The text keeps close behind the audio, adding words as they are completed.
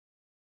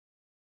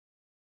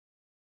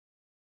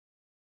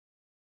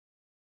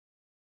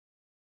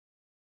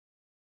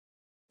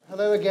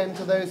Hello again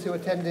to those who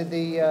attended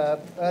the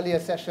earlier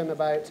session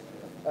about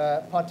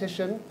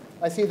partition.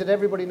 I see that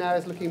everybody now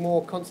is looking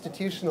more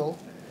constitutional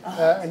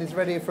and is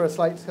ready for a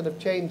slight sort of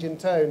change in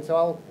tone.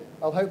 So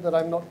I'll hope that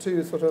I'm not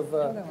too sort of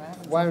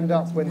wound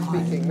up when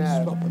speaking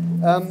now.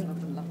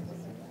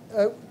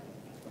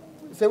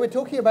 So we're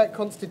talking about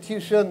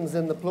constitutions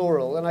in the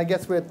plural, and I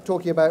guess we're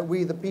talking about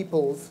we the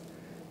peoples.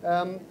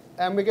 And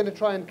we're going to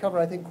try and cover,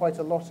 I think, quite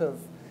a lot of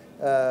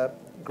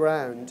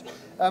ground.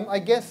 I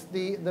guess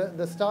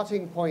the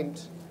starting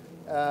point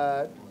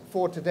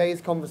for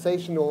today's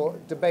conversation or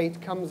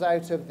debate comes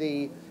out of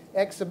the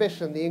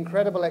exhibition, the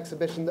incredible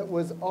exhibition that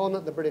was on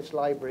at the British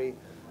Library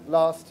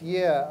last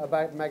year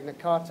about Magna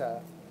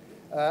Carta,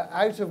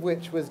 out of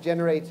which was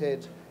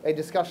generated a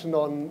discussion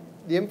on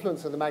the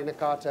influence of the Magna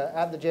Carta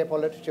at the Jaipur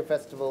Literature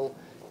Festival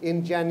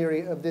in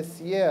January of this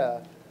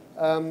year.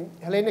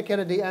 Helena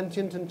Kennedy and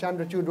Chintan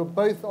Chandrachud were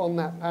both on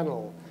that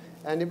panel,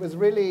 and it was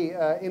really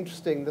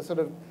interesting, the sort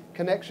of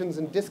connections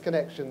and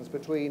disconnections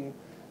between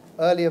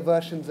earlier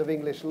versions of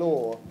English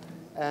law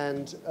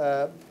and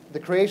the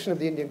creation of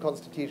the Indian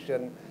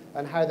Constitution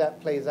and how that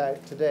plays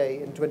out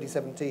today in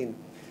 2017.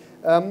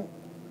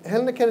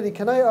 Helena Kennedy,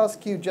 can I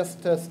ask you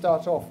just to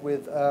start off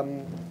with,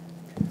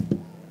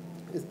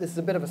 this is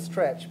a bit of a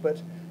stretch,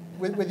 but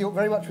with your,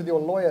 very much with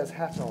your lawyer's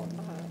hat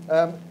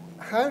on,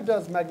 how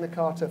does Magna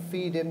Carta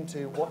feed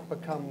into what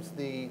becomes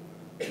the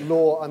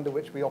law under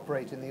which we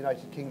operate in the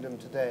United Kingdom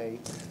today,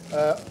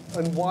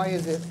 and why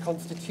is it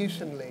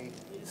constitutionally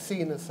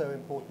seen as so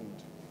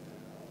important?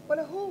 Well,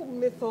 a whole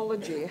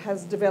mythology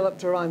has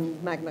developed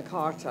around Magna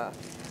Carta,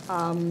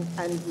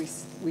 and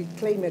we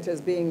claim it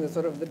as being the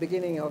sort of the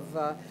beginning of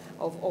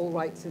all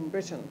rights in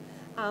Britain.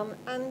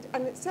 And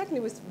it certainly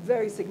was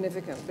very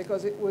significant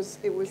because it was.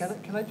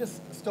 Can I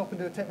just stop and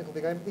do a technical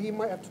thing? You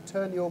might have to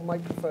turn your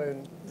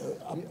microphone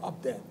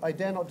up there. I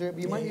dare not do it,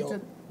 but you might need to.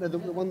 The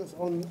one that's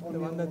on the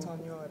one that's on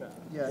your.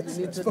 Yeah,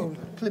 you need to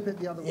clip it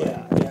the other way.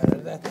 Yeah,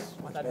 that's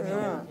much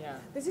better. Yeah.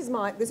 This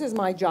is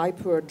my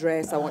Jaipur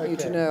dress. I want you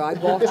to know. I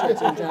bought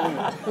it in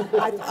January.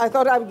 I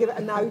thought I would give it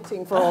an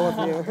outing for all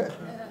of you.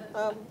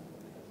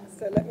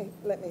 So let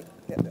me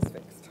get this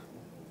fixed.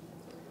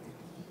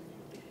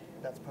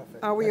 That's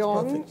perfect. Are we That's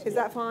on? perfect. Is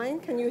that fine?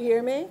 Can you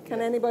hear me? Can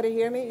anybody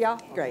hear me? Yeah,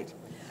 great.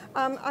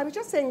 I was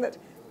just saying that,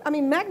 I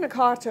mean, Magna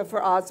Carta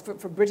for us,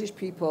 for British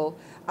people,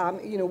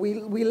 you know,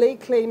 we lay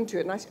claim to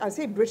it. And I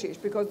say British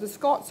because the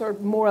Scots are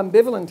more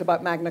ambivalent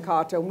about Magna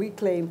Carta, and we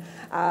claim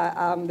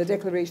the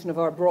Declaration of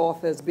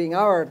Arbroath as being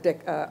our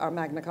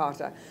Magna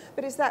Carta.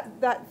 But it's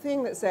that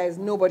thing that says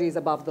nobody is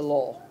above the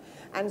law.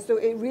 And so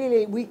it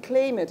really, we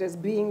claim it as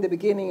being the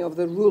beginning of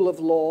the rule of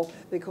law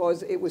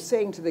because it was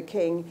saying to the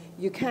king,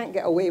 you can't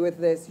get away with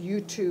this, you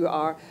too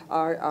are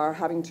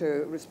having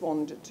to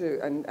respond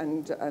to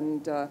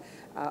and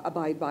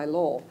abide by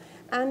law.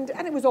 And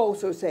it was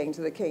also saying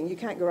to the king, you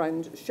can't go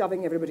around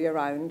shoving everybody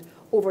around,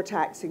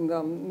 overtaxing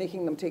them,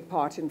 making them take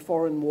part in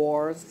foreign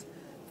wars,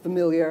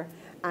 familiar,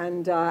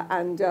 and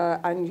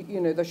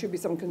you know, there should be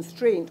some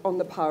constraint on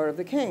the power of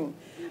the king.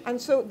 And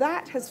so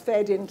that has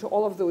fed into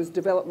all of those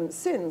developments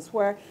since,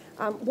 where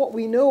what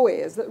we know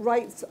is that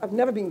rights have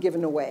never been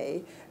given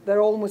away.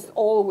 They're almost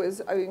always,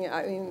 I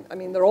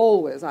mean, they're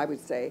always, I would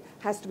say,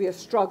 has to be a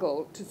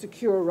struggle to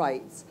secure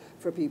rights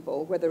for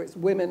people, whether it's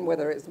women,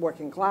 whether it's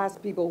working class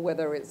people,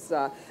 whether it's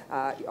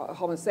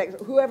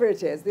homosexual, whoever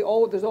it is,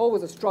 there's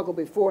always a struggle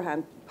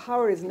beforehand.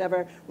 Power is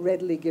never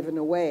readily given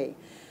away.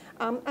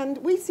 And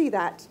we see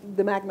that,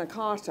 the Magna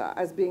Carta,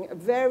 as being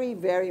very,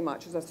 very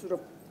much as a sort of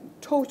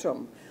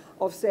totem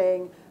of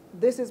saying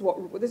this is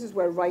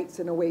where rights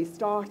in a way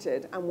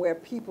started and where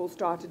people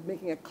started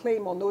making a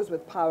claim on those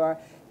with power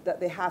that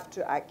they have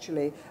to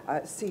actually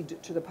cede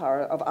to the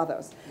power of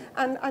others.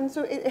 And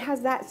so it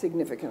has that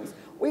significance.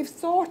 We've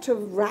sort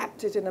of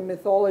wrapped it in a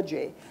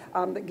mythology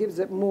that gives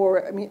it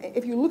more, I mean,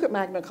 if you look at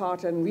Magna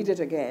Carta and read it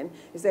again,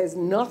 it says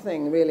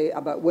nothing really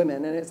about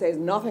women, and it says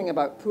nothing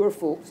about poor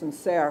folks and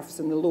serfs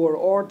and the lower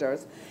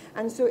orders.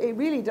 And so it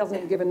really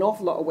doesn't give an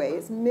awful lot away.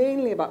 It's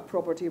mainly about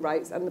property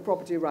rights and the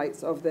property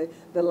rights of the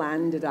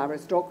landed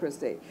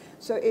aristocracy.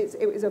 So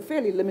it was a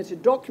fairly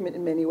limited document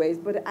in many ways,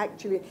 but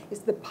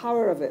it's the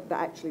power of it that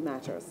actually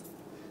matters.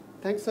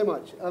 Thanks so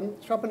much.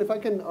 Swapan, if I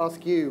can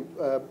ask you,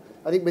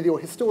 I think with your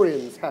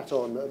historian's hat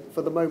on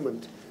for the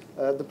moment,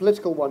 the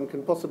political one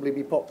can possibly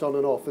be popped on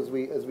and off as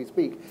we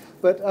speak.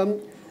 But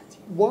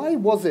why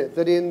was it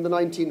that in the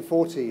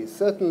 1940s,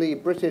 certainly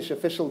British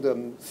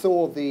officialdom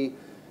saw the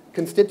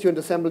Constituent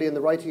Assembly and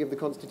the writing of the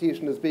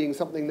Constitution as being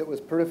something that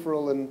was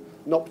peripheral and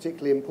not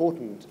particularly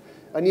important,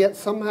 and yet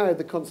somehow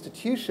the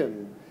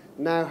Constitution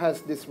now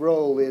has this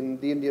role in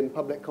the Indian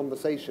public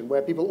conversation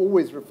where people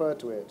always refer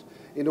to it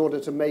in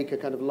order to make a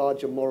kind of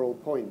larger moral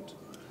point?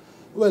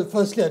 Well,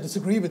 firstly, I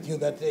disagree with you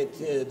that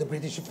the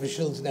British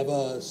officials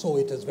never saw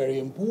it as very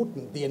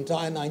important. The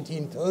entire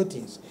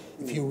 1930s,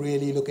 if you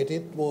really look at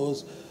it,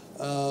 was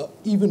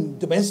even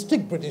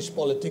domestic British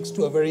politics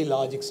to a very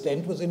large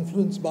extent was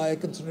influenced by a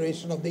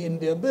consideration of the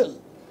India Bill.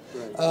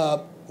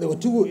 Right. there were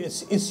two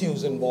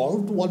issues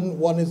involved.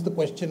 One is the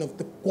question of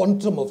the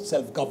quantum of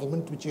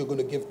self-government which you're going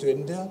to give to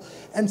India.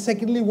 And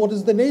secondly, what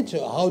is the nature?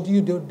 How do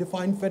you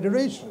define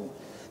federation?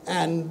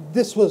 And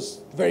this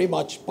was very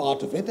much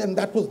part of it, and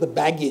that was the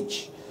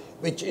baggage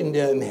which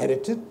India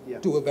inherited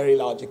to a very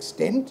large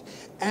extent.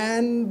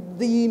 And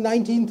the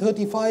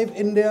 1935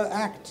 India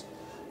Act,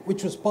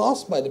 which was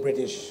passed by the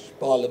British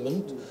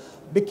Parliament,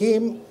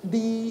 became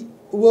the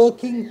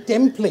working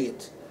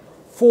template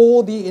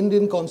for the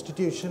Indian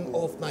Constitution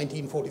of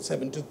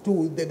 1947.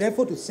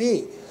 Therefore, to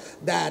say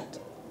that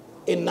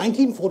in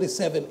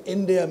 1947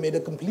 India made a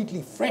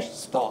completely fresh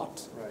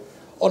start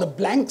on a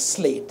blank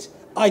slate,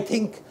 I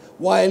think,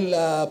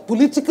 while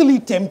politically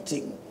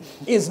tempting,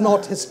 is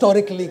not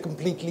historically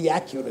completely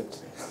accurate.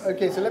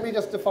 Okay, so let me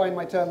just define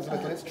my terms a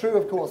little. It's true,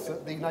 of course,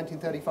 that the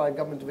 1935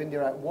 Government of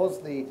India Act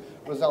was the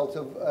result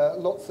of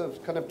lots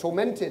of kind of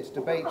tormented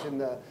debate in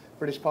the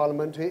British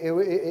Parliament.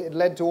 It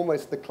led to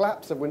almost the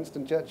collapse of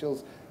Winston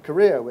Churchill's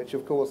career, which,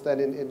 of course, then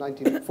in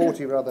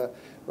 1940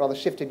 rather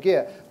shifted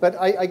gear. But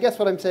I guess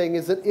what I'm saying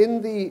is that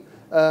in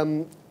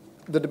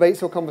the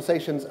debates or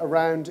conversations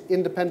around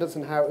independence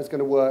and how it was going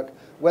to work,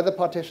 whether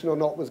partition or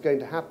not was going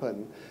to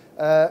happen,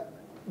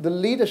 the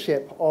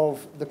leadership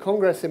of the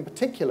Congress in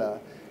particular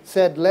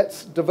said,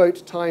 let's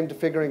devote time to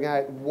figuring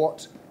out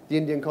what the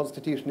Indian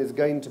Constitution is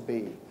going to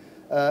be.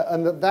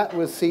 And that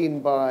was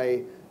seen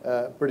by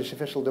British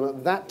officialdom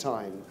at that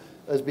time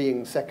as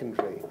being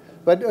secondary.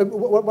 But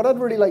what I'd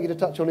really like you to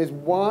touch on is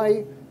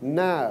why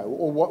now,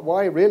 or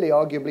why really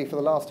arguably for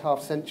the last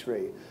half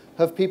century,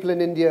 have people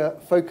in India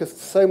focused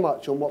so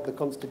much on what the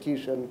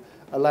Constitution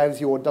allows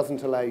you or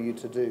doesn't allow you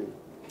to do?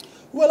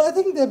 Well, I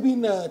think there have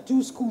been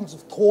two schools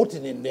of thought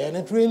in India, and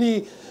it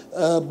really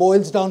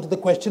boils down to the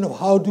question of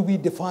how do we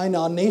define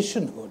our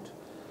nationhood.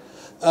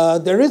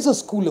 There is a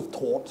school of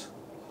thought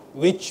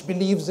which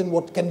believes in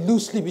what can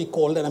loosely be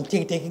called, and I'm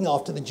taking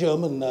after the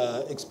German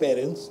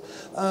experience,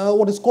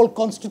 what is called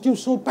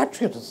constitutional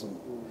patriotism.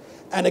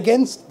 And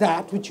against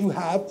that, which you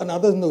have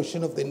another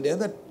notion of India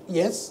that,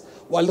 yes,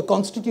 while the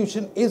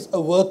Constitution is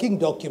a working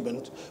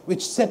document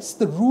which sets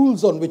the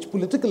rules on which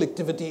political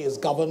activity is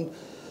governed,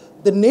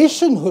 the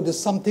nationhood is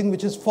something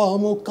which is far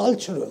more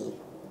cultural.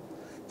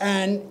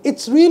 And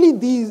it's really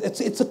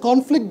it's a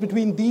conflict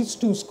between these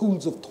two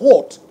schools of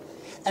thought.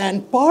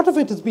 And part of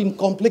it has been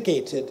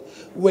complicated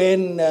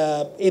when,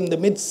 in the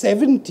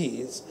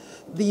mid-70s,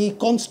 the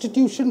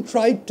Constitution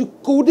tried to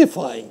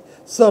codify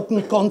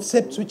certain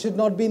concepts which had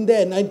not been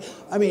there. And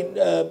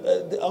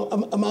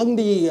among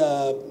the,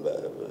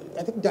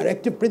 I think,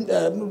 directive, in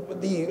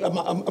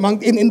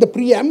the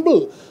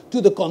preamble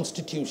to the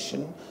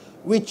Constitution,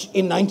 which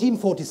in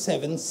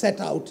 1947 set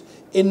out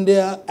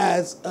India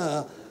as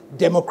a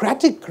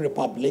democratic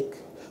republic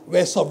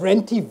where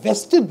sovereignty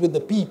vested with the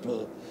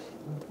people,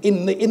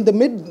 in the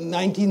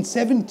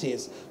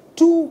mid-1970s,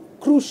 two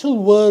crucial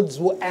words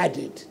were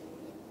added.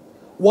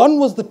 One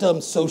was the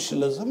term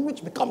socialism,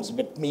 which becomes a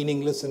bit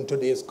meaningless in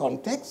today's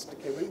context.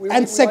 Okay,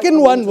 and second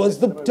one was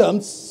the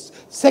term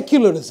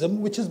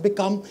secularism, which has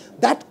become,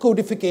 that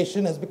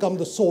codification has become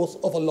the source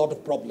of a lot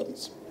of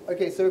problems.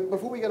 Okay, so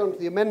before we get on to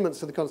the amendments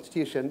to the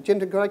Constitution,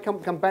 Chintan, could I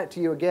come back to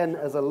you again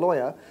as a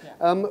lawyer?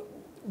 Yeah.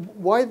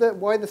 Why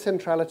the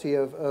centrality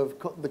of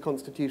the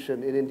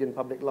Constitution in Indian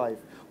public life?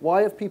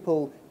 Why have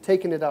people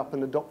taken it up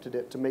and adopted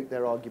it to make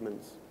their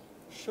arguments?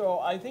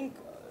 Sure, I think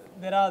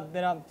there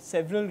are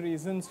several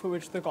reasons for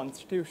which the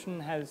Constitution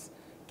has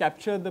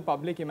captured the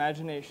public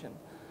imagination.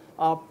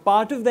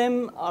 Part of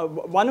them,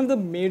 one of the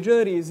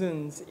major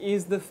reasons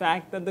is the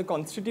fact that the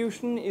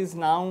Constitution is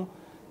now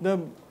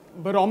the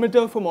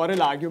barometer for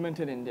moral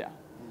argument in India.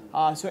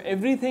 So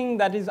everything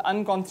that is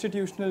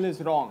unconstitutional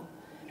is wrong,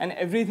 and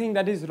everything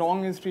that is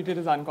wrong is treated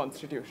as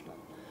unconstitutional.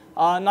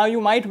 Now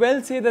you might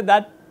well say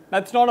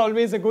that's not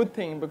always a good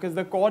thing, because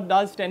the court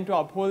does tend to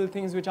uphold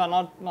things which are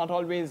not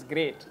always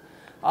great.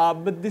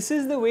 But this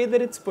is the way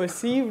that it's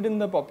perceived in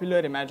the popular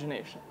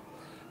imagination.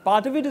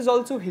 Part of it is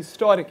also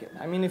historical.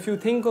 I mean, if you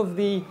think of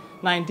the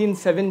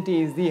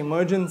 1970s, the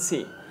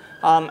emergency,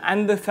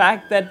 and the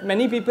fact that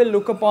many people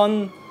look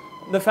upon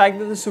the fact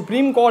that the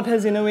Supreme Court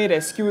has in a way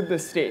rescued the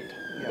state,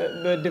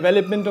 the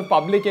development of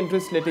public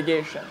interest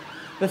litigation,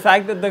 the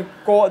fact that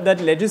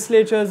that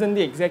legislatures and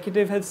the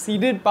executive have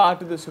ceded power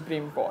to the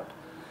Supreme Court,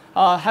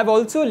 have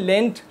also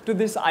lent to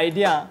this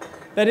idea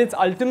that it's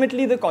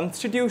ultimately the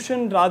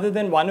Constitution rather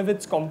than one of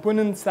its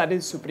components that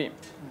is supreme.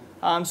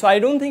 So I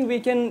don't think we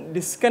can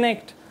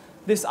disconnect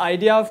this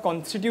idea of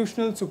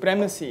constitutional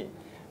supremacy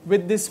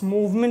with this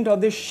movement or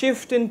this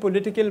shift in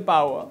political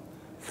power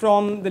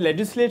from the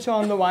legislature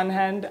on the one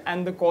hand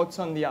and the courts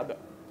on the other.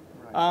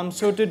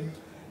 So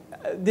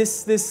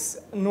this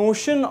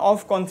notion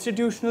of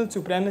constitutional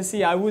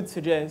supremacy, I would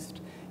suggest,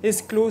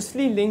 is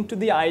closely linked to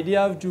the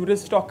idea of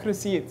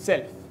juristocracy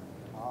itself,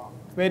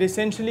 where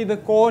essentially the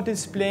court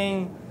is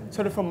playing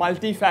sort of a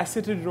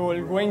multifaceted role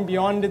going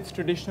beyond its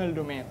traditional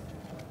domain.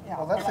 Yeah,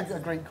 well, that's a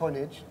great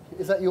coinage.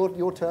 Is that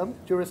your term,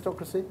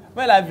 juristocracy?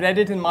 Well, I've read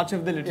it in much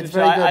of the literature. It's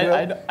very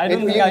good. I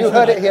don't think I you should.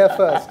 heard it here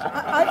first.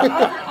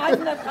 I've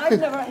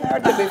never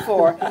heard it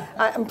before,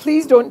 and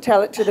please don't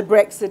tell it to the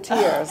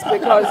Brexiteers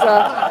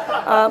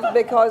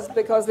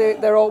because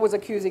they're always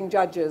accusing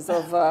judges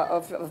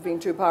of being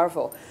too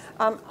powerful.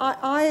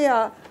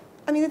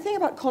 I mean, the thing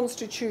about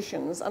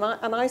constitutions, and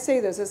I say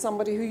this as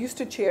somebody who used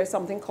to chair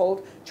something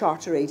called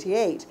Charter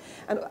 88,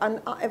 and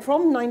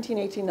from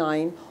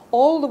 1989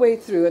 all the way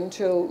through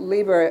until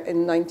Labour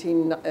came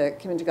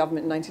into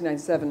government in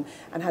 1997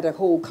 and had a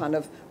whole kind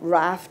of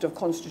raft of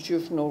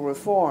constitutional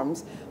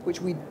reforms, which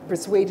we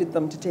persuaded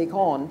them to take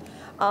on.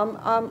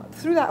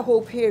 Through that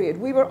whole period,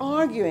 we were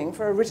arguing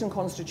for a written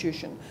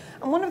constitution.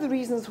 And one of the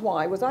reasons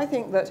why was I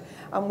think that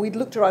we'd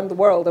looked around the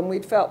world and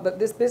we'd felt that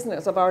this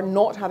business of our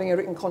not having a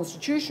written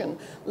constitution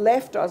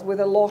left us with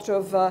a lot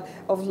of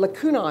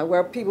lacunae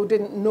where people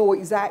didn't know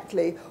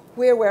exactly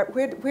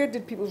where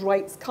did people's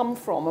rights come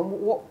from and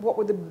what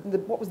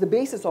was the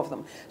basis of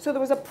them. So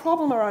there was a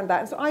problem around that.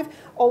 And so I've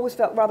always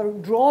felt rather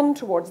drawn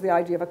towards the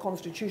idea of a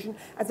constitution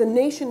as a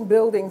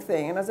nation-building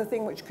thing and as a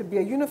thing which could be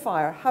a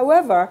unifier.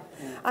 However,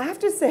 I have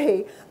to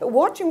say that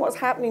watching what's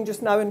happening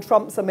just now in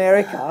Trump's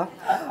America,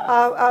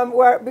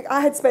 where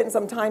I had spent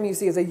some time, you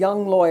see, as a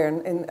young lawyer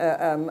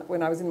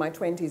when I was in my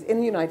 20s in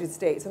the United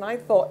States, and I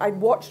thought I'd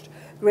watched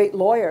great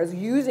lawyers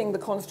using the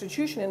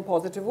Constitution in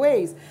positive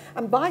ways.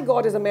 And by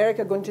God, is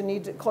America going to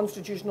need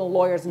constitutional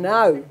lawyers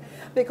now?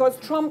 Because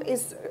Trump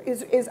is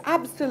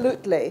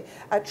absolutely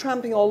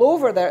tramping all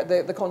over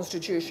the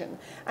Constitution.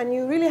 And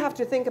you really have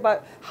to think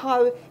about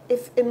how,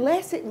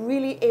 unless it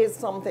really is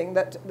something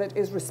that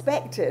is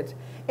respected,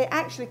 it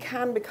actually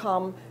can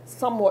become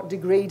somewhat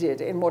degraded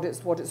in what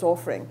it's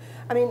offering.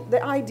 I mean,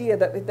 the idea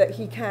that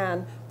he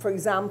can, for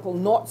example,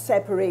 not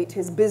separate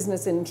his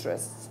business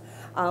interests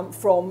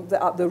from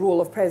the role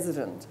of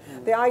president.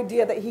 The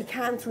idea that he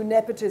can, through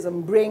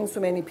nepotism, bring so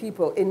many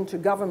people into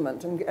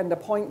government and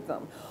appoint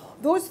them.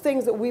 Those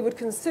things that we would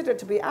consider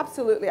to be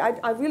absolutely,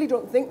 I really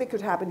don't think they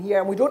could happen here,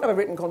 and we don't have a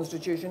written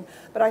constitution,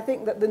 but I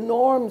think that the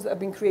norms that have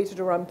been created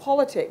around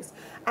politics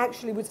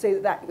actually would say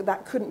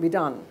that couldn't be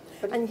done.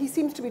 And he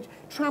seems to be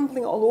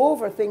trampling all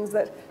over things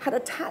that had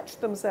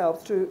attached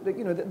themselves to,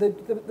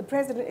 the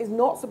president is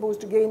not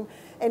supposed to gain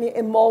any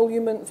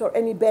emoluments or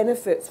any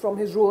benefits from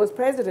his role as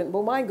president.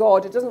 Well, my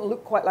God, it doesn't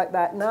look quite like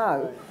that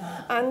now.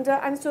 And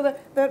so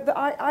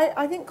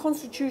I think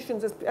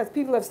constitutions, as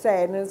people have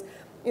said, is,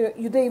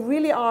 they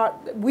really are,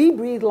 we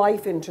breathe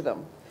life into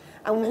them.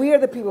 And we're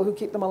the people who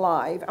keep them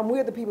alive. And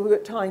we're the people who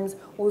at times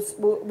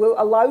will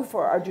allow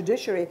for our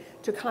judiciary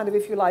to kind of,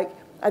 if you like,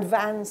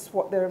 advance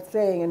what they're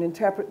saying and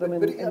interpret them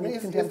in contemporary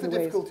ways. Is the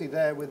difficulty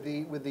there with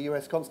the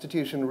US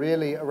Constitution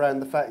really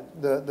around the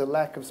fact the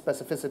lack of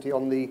specificity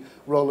on the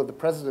role of the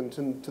president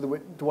and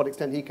to what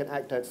extent he can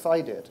act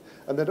outside it,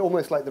 and that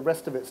almost like the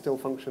rest of it still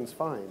functions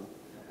fine?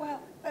 Well,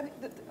 I mean,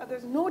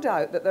 there's no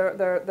doubt that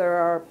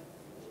there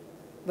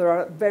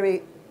are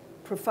very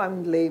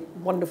profoundly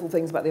wonderful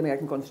things about the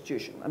American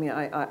Constitution. I mean,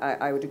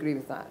 I would agree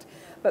with that.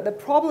 But the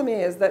problem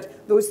is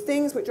that those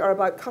things which are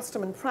about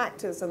custom and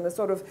practice and the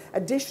sort of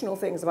additional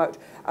things about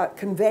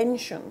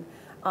convention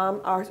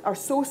are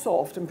so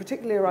soft, and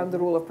particularly around the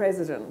role of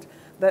president,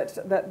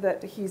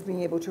 that he's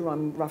being able to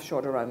run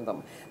roughshod around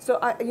them. So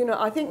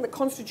I think that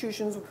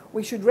constitutions,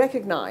 we should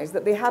recognize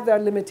that they have their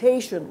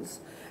limitations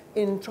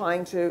in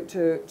trying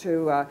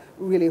to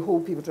really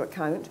hold people to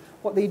account.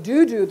 What they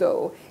do,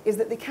 though, is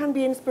that they can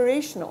be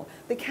inspirational.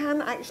 They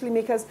can actually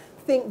make us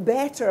think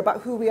better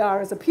about who we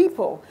are as a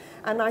people.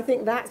 And I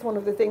think that's one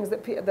of the things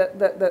that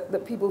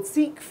people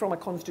seek from a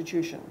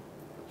constitution.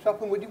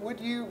 Swapan, would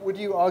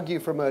you argue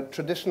from a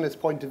traditionalist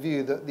point of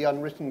view that the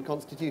unwritten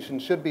constitution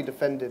should be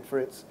defended for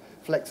its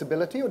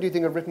flexibility, or do you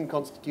think a written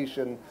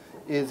constitution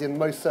is, in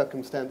most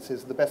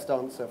circumstances, the best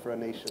answer for a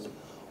nation?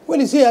 Well,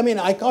 you see, I mean,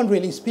 I can't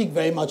really speak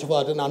very much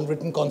about an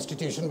unwritten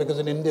constitution because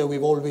in India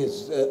we've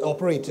always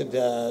operated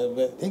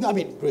I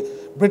mean,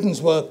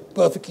 Britain's worked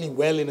perfectly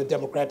well in a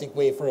democratic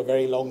way for a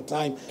very long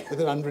time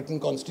with an unwritten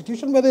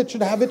constitution, whether it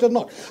should have it or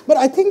not. But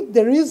I think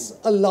there is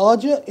a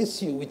larger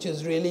issue which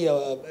is really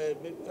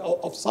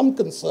of some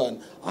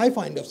concern, I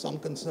find of some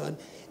concern,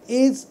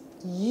 is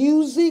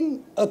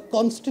using a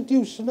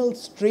constitutional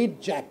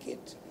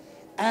straitjacket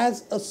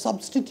as a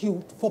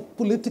substitute for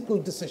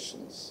political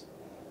decisions.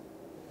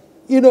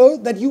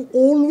 That you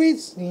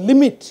always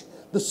limit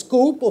the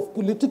scope of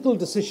political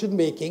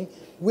decision-making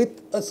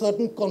with a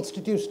certain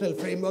constitutional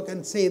framework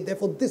and say,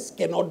 therefore, this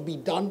cannot be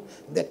done.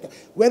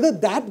 Whether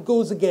that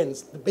goes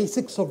against the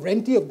basic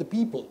sovereignty of the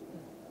people.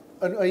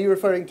 And are you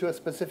referring to a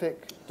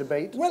specific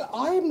debate? Well,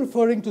 I am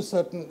referring to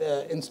certain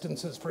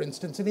instances, for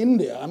instance, in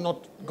India. I'm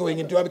not going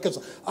into it because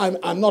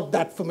I'm not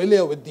that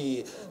familiar with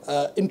the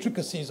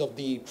intricacies of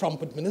the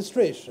Trump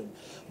administration.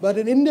 But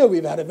in India,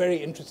 we've had a very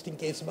interesting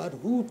case about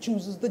who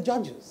chooses the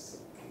judges.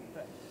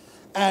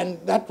 And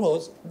that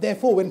was,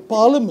 therefore, when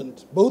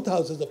Parliament, both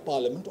houses of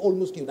Parliament,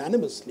 almost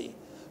unanimously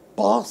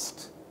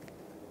passed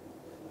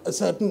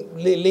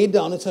laid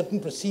down a certain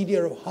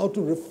procedure of how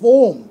to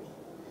reform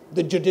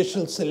the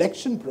judicial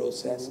selection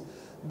process,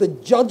 the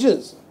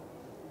judges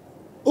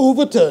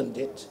overturned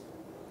it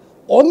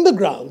on the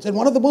grounds, and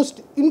one of the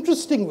most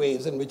interesting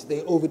ways in which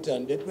they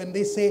overturned it, when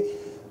they say,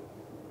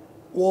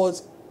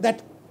 was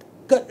that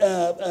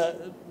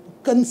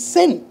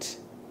consent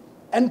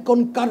and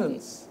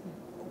concurrence,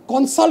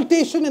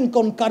 consultation and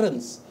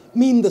concurrence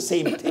mean the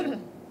same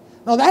thing.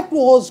 Now that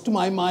was, to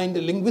my mind,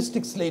 a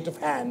linguistic sleight of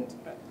hand,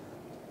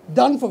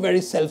 done for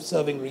very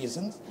self-serving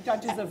reasons.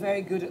 Judges are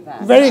very good at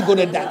that. Very good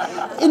at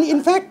that.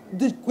 In fact,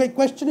 the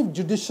question of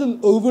judicial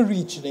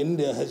overreach in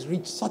India has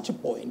reached such a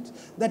point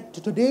that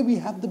today we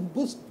have the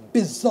most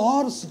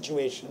bizarre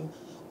situation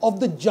of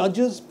the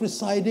judges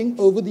presiding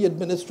over the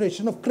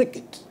administration of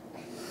cricket.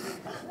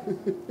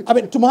 I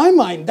mean, to my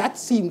mind, that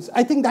seems,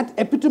 I think that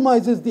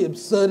epitomizes the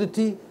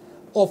absurdity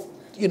of,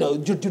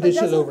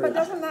 judicial overreach.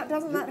 But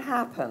doesn't that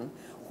happen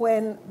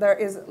when there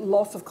is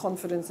loss of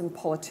confidence in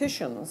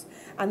politicians,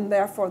 and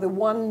therefore the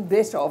one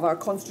bit of our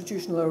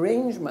constitutional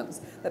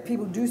arrangements that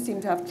people do seem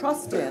to have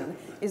trust in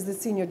is the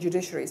senior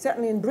judiciary?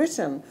 Certainly in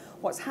Britain,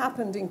 what's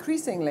happened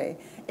increasingly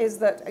is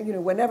that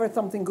whenever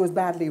something goes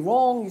badly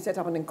wrong, you set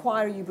up an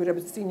inquiry, you put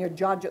a senior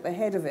judge at the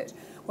head of it.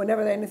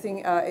 Whenever anything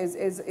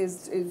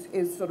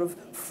is sort of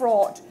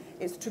fraught,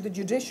 it's to the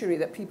judiciary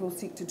that people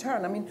seek to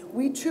turn. I mean,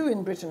 we too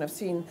in Britain have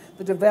seen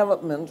the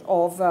development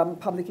of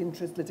public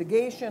interest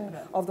litigation,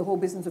 of the whole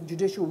business of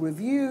judicial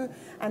review,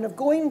 and of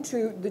going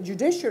to the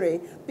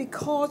judiciary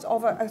because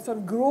of a sort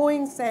of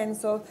growing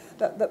sense of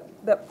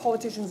that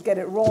politicians get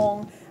it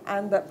wrong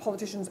and that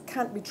politicians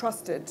can't be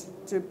trusted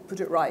to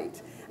put it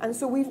right. And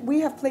so we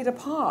have played a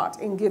part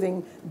in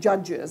giving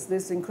judges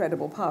this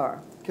incredible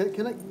power.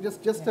 Can I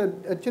just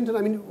Chintan,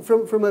 I mean,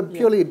 from a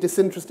purely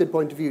disinterested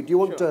point of view, do you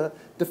want to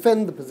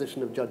defend the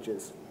position of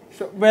judges?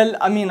 Sure. Well,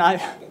 I mean, I'm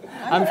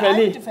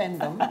I defend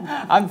them.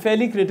 I'm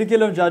fairly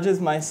critical of judges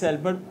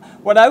myself, but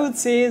what I would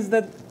say is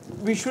that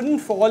we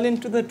shouldn't fall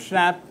into the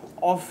trap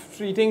of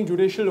treating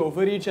judicial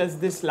overreach as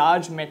this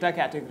large meta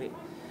category.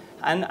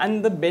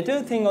 And the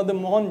better thing, or the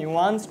more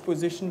nuanced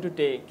position to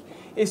take,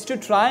 is to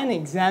try and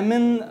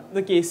examine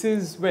the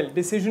cases, well,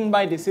 decision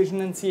by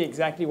decision, and see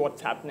exactly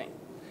what's happening.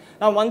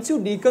 Now, once you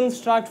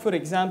deconstruct, for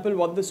example,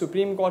 what the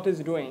Supreme Court is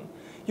doing,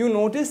 you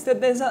notice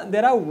that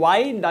there are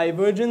wide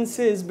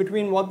divergences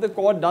between what the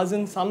court does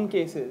in some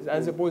cases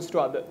as opposed to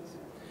others.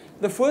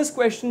 The first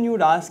question you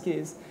would ask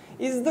is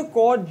the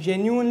court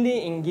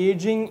genuinely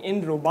engaging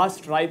in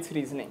robust rights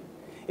reasoning?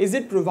 Is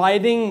it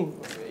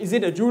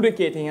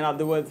adjudicating, in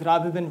other words,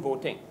 rather than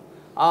voting?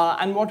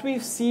 And what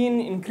we've seen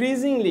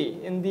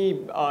increasingly in the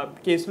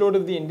caseload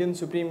of the Indian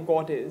Supreme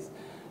Court is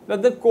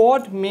that the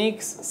court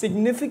makes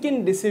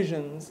significant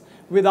decisions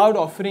without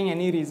offering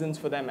any reasons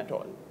for them at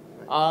all.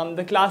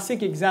 The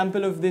classic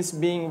example of this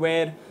being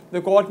where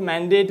the court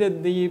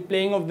mandated the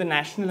playing of the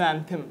national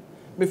anthem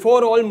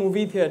before all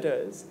movie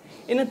theatres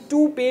in a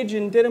 2-page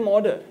interim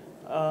order,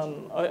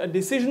 a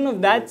decision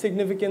of that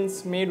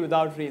significance made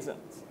without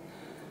reasons.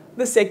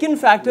 The second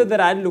factor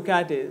that I'd look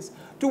at is,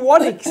 to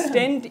what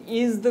extent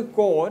is the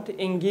court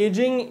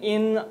engaging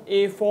in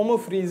a form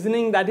of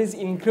reasoning that is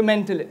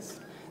incrementalist,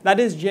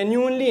 that is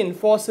genuinely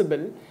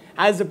enforceable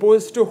as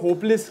opposed to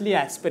hopelessly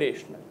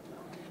aspirational?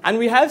 And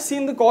we have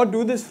seen the court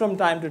do this from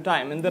time to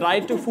time. In the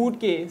right to food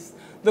case,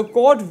 the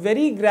court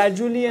very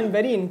gradually and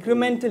very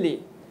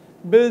incrementally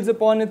builds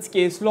upon its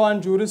case law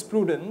and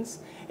jurisprudence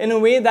in a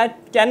way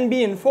that can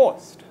be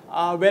enforced.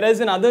 Whereas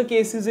in other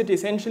cases, it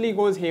essentially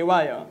goes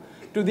haywire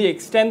to the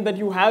extent that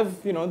you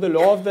have, the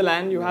law of the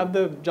land, you have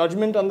the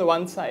judgment on the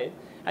one side,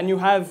 and you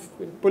have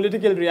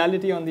political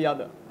reality on the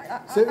other.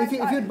 So if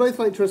you'd both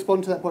like to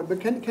respond to that point, but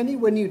can you,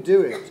 when you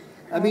do it,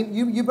 I mean,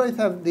 you both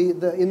have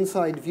the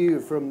inside view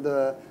from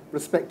the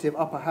respective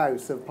upper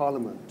house of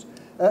Parliament.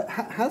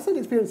 Has that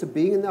experience of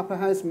being in the upper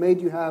house made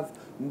you have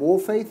more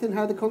faith in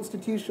how the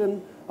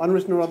Constitution,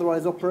 unwritten or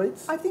otherwise,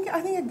 operates? I think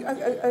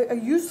a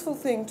useful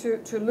thing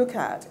to look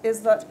at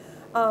is that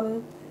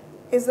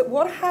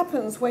what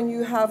happens when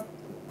you have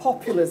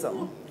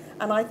populism,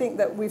 and I think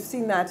that we've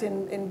seen that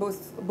in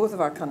both of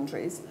our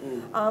countries,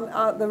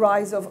 the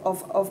rise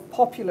of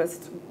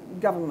populist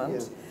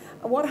government. Yeah.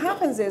 What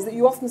happens is that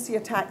you often see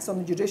attacks on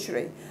the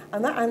judiciary,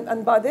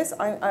 and by this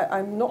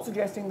I'm not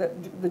suggesting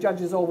that the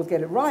judges always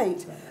get it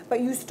right,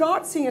 but you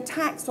start seeing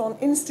attacks on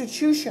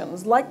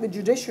institutions like the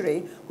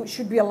judiciary, which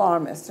should be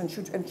alarmist and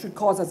should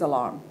cause us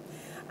alarm.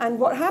 And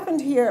what happened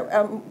here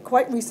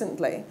quite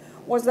recently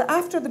was that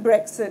after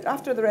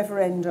the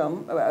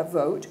referendum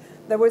vote,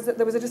 there was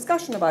a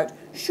discussion about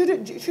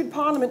should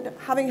Parliament,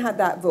 having had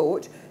that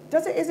vote,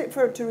 is it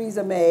for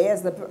Theresa May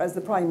as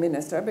the Prime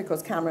Minister,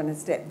 because Cameron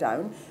has stepped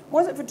down?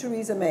 Was it for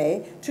Theresa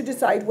May to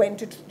decide when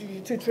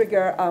to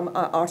trigger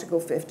Article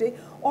 50?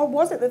 Or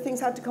was it that things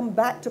had to come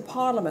back to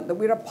Parliament, that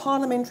we're a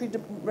parliamentary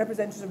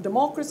representative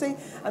democracy,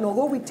 and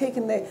although we've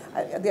taken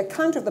the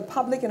account of the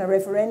public in a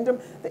referendum,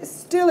 that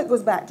still it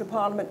goes back to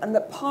Parliament, and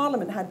that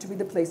Parliament had to be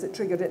the place that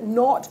triggered it,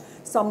 not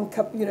some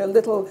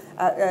little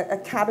a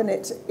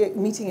cabinet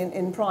meeting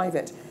in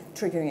private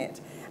triggering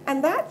it.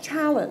 And that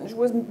challenge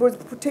was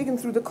taken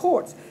through the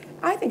courts.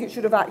 I think it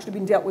should have actually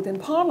been dealt with in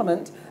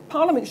Parliament.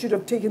 Parliament should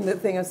have taken the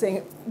thing of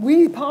saying,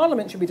 we,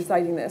 Parliament, should be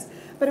deciding this.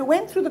 But it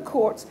went through the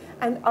courts,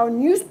 and our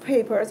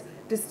newspapers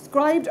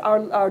described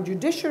our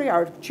judiciary,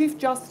 our Chief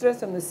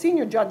Justice, and the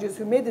senior judges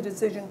who made the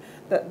decision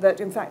that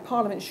in fact,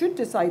 Parliament should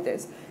decide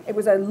this. It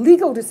was a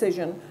legal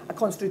decision, a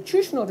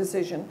constitutional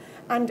decision,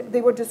 and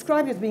they were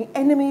described as being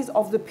enemies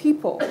of the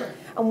people.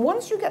 And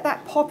once you get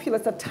that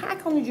populist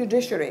attack on the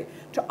judiciary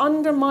to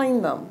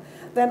undermine them,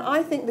 then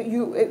I think that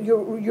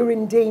you're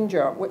in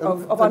danger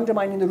of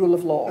undermining the rule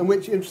of law. And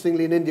which,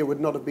 interestingly, in India would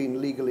not have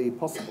been legally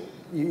possible.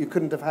 You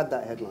couldn't have had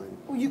that headline.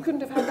 Well, you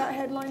couldn't have had that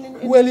headline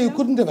in Well, India? you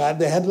couldn't have had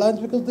the headlines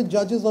because the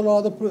judges are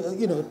rather,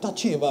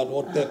 touchy about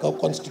what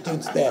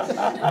constitutes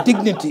their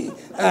dignity.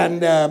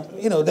 And,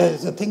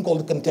 there's a thing called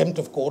the contempt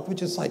of court,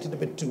 which is cited a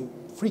bit too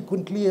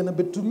frequently and a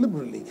bit too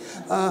liberally.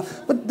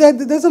 But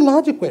there's a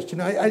larger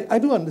question. I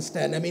do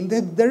understand. I mean,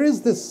 there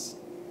is this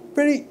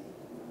very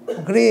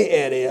grey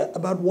area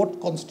about what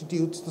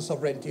constitutes the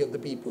sovereignty of the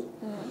people.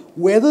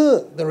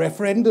 Whether the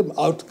referendum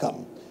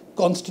outcome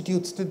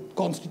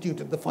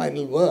constituted the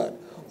final word,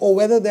 or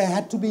whether there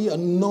had to be a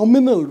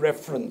nominal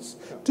reference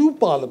to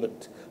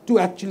Parliament to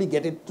actually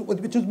get it,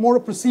 which is more a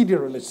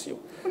procedoral issue.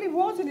 Well, it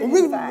wasn't,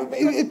 in fact,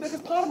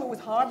 because Parliament was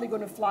hardly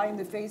going to fly in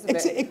the face of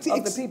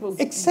the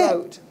people's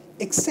vote.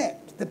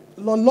 Except that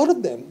a lot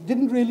of them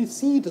didn't really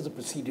see it as a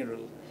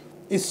procedural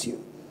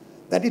issue,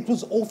 that it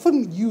was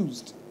often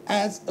used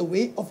as a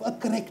way of a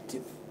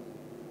corrective.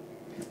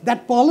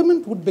 That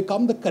Parliament would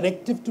become the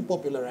corrective to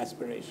popular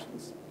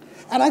aspirations.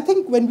 And I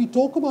think when we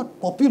talk about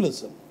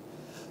populism,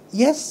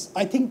 yes,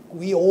 I think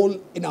we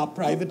all in our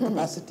private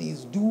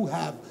capacities do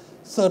have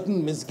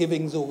certain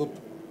misgivings over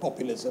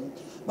populism.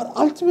 But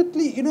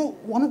ultimately,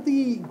 one of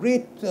the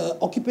great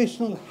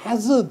occupational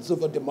hazards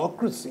of a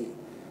democracy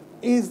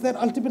is that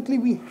ultimately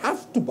we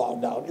have to bow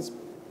down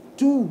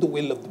to the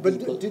will of the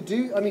people. But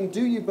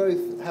do you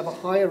both have a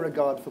higher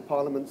regard for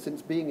Parliament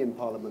since being in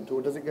Parliament,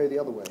 or does it go the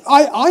other way?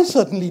 I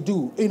certainly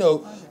do.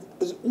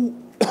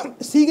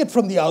 Seeing it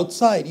from the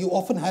outside, you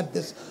often had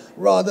this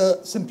rather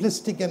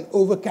simplistic and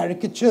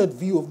over-caricatured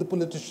view of the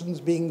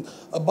politicians being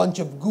a bunch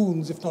of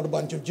goons, if not a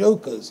bunch of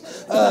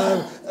jokers.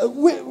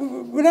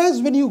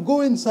 Whereas when you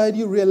go inside,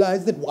 you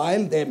realize that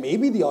while there may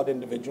be the odd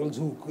individuals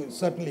who could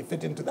certainly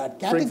fit into that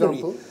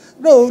category. For example?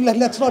 No,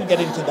 let's not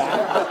get into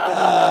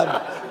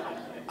that.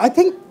 I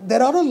think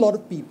there are a lot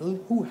of people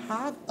who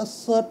have a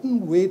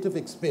certain weight of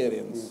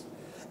experience.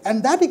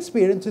 And that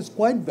experience is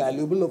quite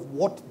valuable of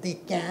what they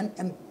can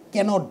and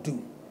cannot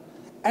do.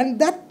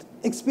 And that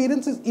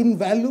experience is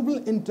invaluable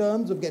in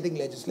terms of getting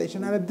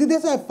legislation. And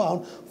this I've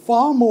found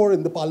far more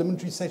in the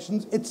parliamentary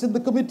sessions. It's in the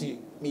committee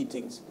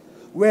meetings,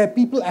 where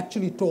people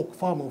actually talk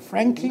far more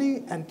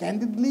frankly and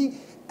candidly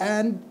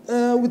and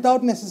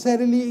without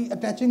necessarily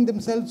attaching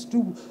themselves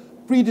to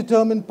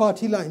predetermined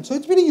party lines. So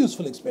it's been a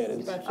useful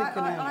experience.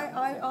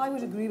 I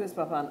would agree with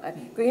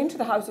Swapan. Going into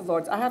the House of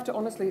Lords, I have to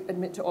honestly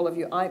admit to all of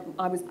you,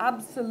 I was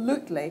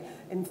absolutely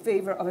in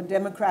favour of a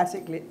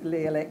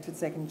democratically elected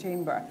second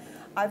chamber.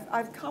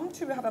 I've come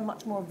to have a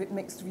much more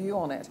mixed view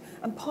on it,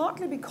 and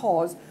partly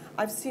because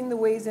I've seen the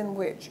ways in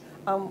which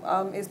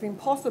it's been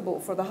possible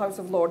for the House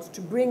of Lords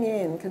to bring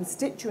in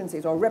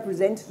constituencies or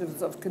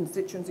representatives of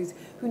constituencies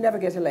who never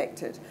get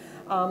elected.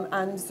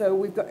 And so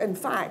we've got, in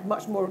fact,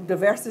 much more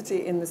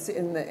diversity in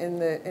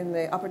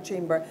the upper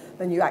chamber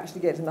than you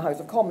actually get in the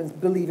House of Commons,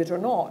 believe it or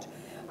not.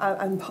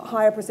 And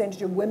higher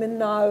percentage of women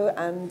now,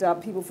 and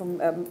people from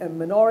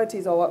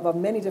minorities of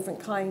many different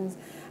kinds.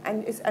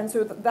 And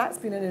so that's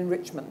been an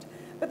enrichment.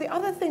 But the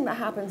other thing that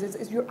happens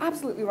is you're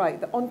absolutely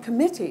right, that on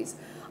committees,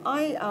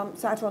 I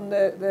sat on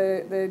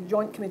the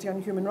Joint Committee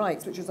on Human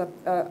Rights, which is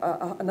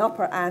an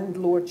upper and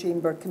lower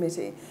chamber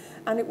committee.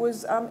 And it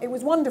was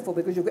wonderful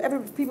because you've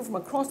got people from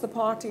across the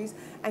parties,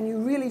 and you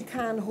really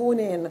can hone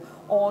in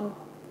on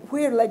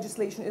where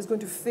legislation is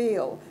going to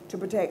fail to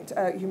protect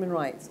human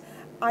rights.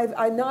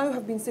 I now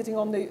have been sitting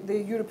on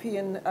the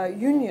European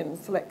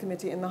Union Select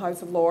Committee in the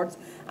House of Lords,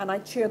 and I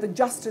chair the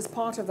justice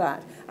part of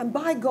that. And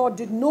by God,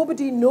 did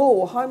nobody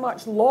know how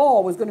much law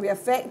was going to be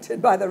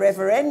affected by the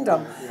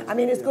referendum? I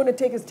mean, it's going to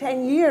take us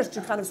 10 years to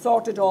kind of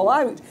sort it all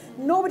out.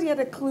 Nobody had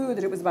a clue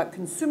that it was about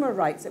consumer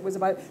rights. It was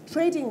about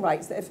trading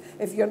rights. That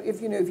if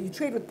you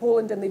trade with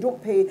Poland and they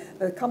don't pay,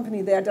 the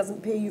company there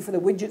doesn't pay you for the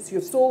widgets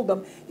you've sold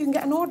them, you can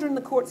get an order in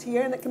the courts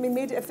here, and it can be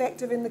made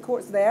effective in the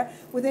courts there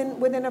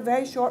within a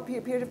very short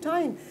period of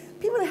time.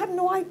 People had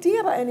no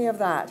idea about any of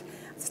that.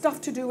 Stuff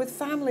to do with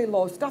family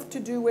law, stuff to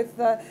do with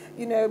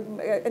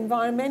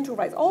environmental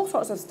rights, all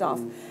sorts of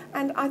stuff.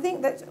 And I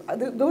think that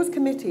those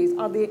committees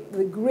are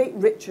the great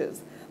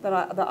riches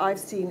that I've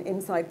seen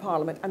inside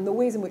Parliament, and the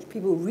ways in which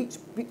people reach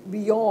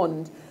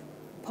beyond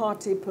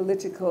party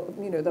political,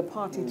 the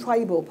party,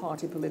 tribal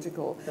party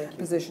political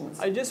positions.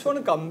 I just want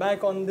to come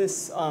back on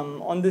this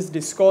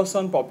discourse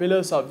on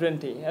popular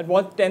sovereignty. And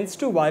what tends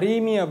to worry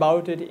me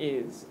about it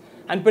is,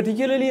 and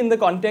particularly in the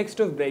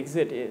context of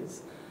Brexit,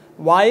 is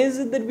why is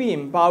it that we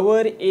empower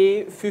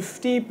a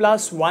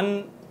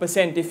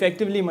 50+1%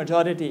 effectively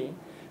majority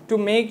to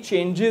make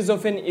changes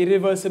of an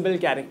irreversible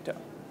character.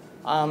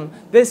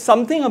 There's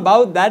something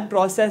about that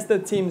process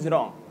that seems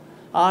wrong.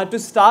 To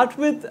start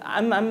with,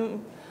 I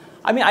mean,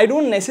 I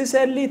don't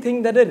necessarily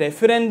think that a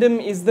referendum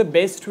is the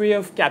best way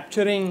of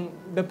capturing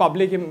the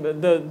public,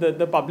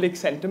 the public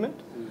sentiment,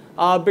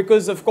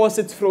 because of course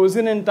it's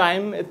frozen in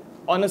time.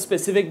 On a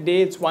specific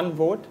day, it's one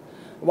vote.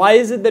 Why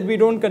is it that we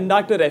don't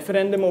conduct a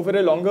referendum over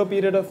a longer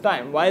period of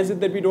time? Why is it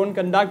that we don't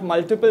conduct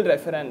multiple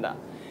referenda?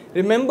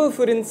 Remember,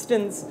 for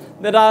instance,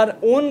 that our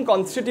own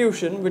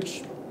constitution,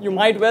 which you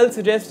might well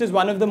suggest is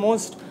one of the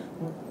most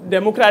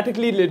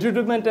democratically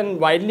legitimate and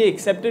widely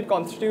accepted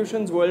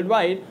constitutions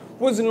worldwide,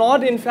 was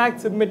not in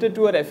fact submitted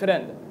to a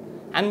referendum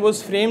and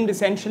was framed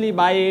essentially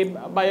by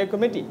a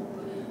committee.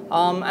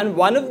 And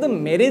one of the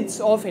merits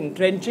of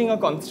entrenching a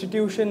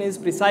constitution is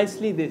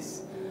precisely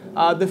this.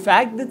 The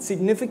fact that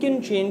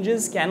significant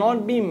changes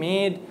cannot be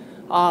made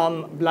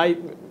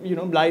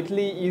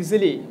blithely,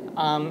 easily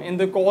in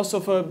the course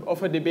of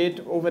a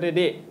debate over a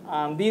day.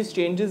 These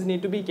changes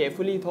need to be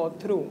carefully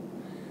thought through.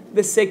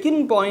 The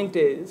second point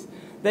is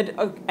that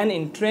an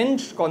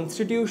entrenched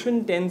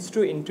constitution tends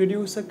to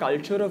introduce a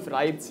culture of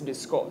rights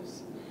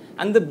discourse.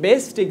 And the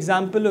best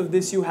example of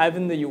this you have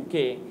in the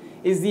UK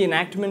is the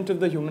enactment of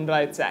the Human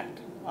Rights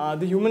Act.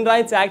 The Human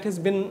Rights Act has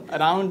been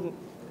around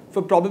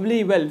for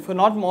probably, well, for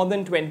not more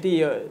than 20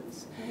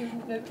 years.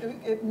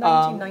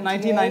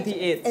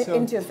 1998. So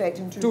into effect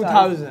in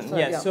 2000, so,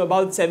 yes, yeah. so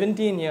about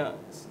 17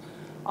 years.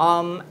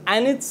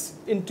 And it's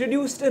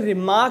introduced a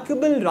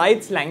remarkable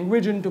rights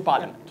language into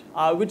Parliament,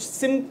 which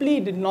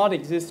simply did not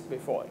exist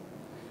before.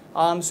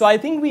 So I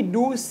think we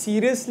do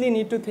seriously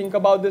need to think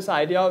about this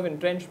idea of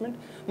entrenchment.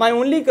 My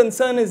only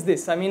concern is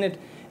this. I mean,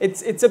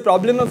 it's a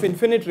problem of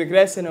infinite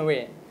regress in a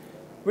way,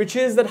 which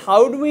is that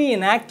how do we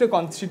enact a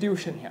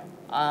constitution here?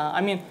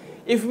 I mean,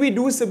 if we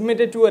do submit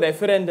it to a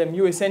referendum,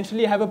 you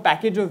essentially have a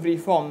package of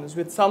reforms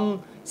with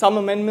some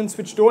amendments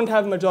which don't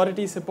have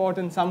majority support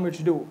and some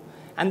which do.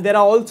 And there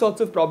are all sorts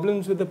of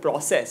problems with the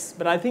process.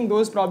 But I think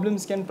those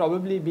problems can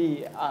probably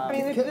be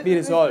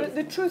resolved.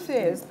 The truth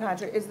is,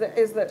 Patrick, is that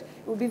it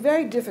would be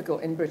very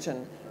difficult in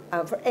Britain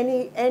for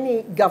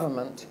any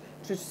government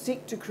to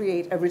seek to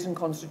create a written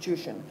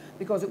constitution,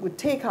 because it would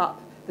take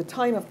up the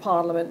time of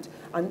Parliament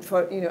and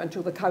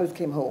until the cows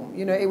came home.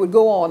 It would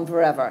go on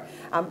forever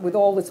with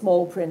all the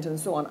small print and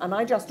so on. And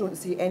I just don't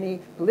see any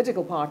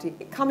political party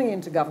coming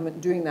into government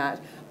doing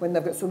that when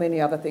they've got so many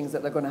other things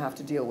that they're going to have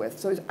to deal with.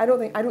 So I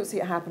don't see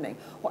it happening.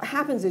 What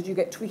happens is you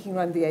get tweaking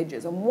around the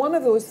edges. And one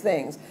of those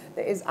things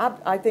that is,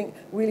 I think,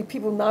 really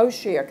people now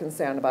share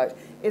concern about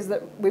is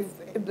that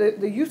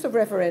the use of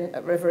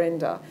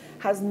referenda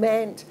has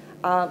meant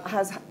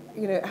has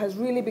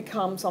really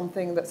become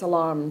something that's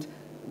alarmed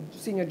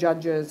senior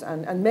judges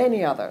and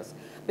many others,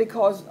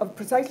 because of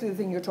precisely the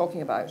thing you're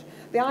talking about.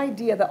 The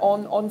idea that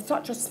on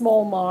such a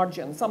small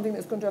margin, something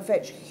that's going to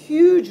affect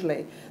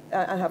hugely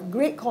and have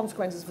great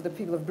consequences for the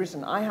people of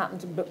Britain.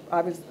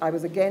 I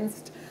was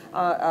against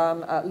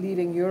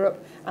leaving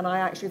Europe, and I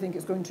actually think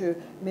it's going to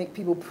make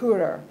people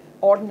poorer.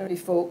 Ordinary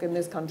folk in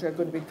this country are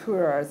going to be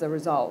poorer as a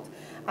result.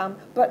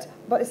 But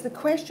it's the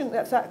question,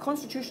 that's that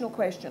constitutional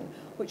question,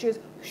 which is,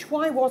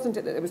 why wasn't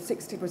it that it was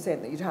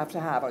 60% that you'd have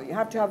to have, or you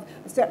have to have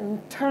a certain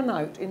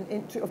turnout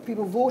of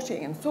people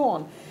voting and so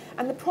on.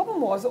 And the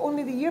problem was that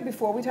only the year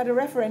before we'd had a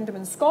referendum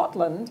in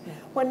Scotland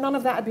when none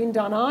of that had been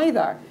done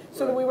either.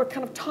 So that we were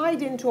kind of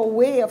tied into a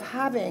way of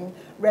having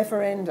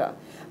referenda.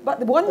 But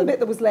the one bit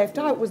that was left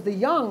out was the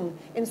young.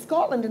 In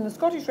Scotland, in the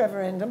Scottish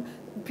referendum,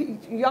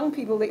 young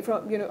people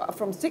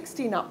from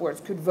 16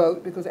 upwards could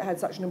vote because it had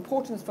such an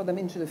importance for them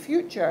into the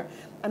future.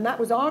 And that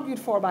was argued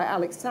for by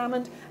Alex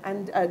Salmond,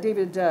 and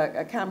David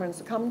Cameron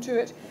succumbed to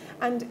it.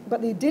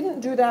 But they didn't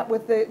do that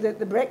with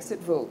the Brexit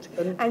vote.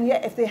 And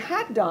yet, if they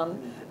had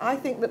done, I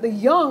think that the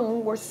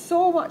young were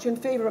so much in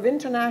favour of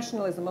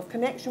internationalism, of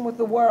connection with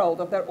the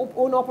world, of their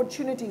own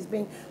opportunities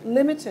being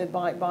limited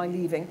by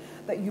leaving,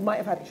 that you might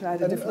have actually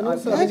had a different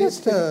outcome.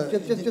 Just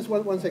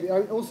one second.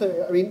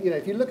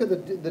 If you look at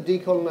the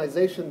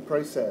decolonisation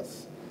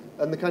process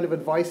and the kind of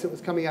advice that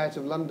was coming out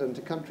of London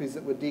to countries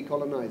that were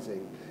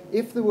decolonising,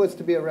 if there was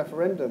to be a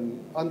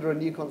referendum under a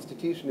new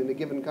constitution in a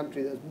given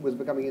country that was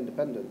becoming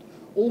independent,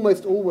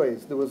 almost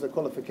always there was a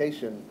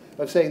qualification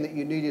of saying that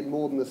you needed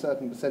more than a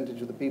certain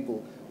percentage of the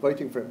people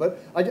voting for it. But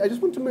I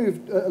just want to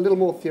move a little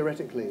more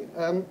theoretically.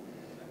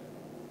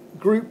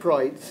 Group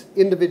rights,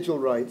 individual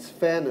rights,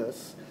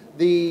 fairness,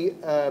 the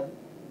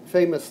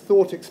famous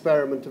thought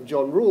experiment of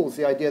John Rawls,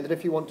 the idea that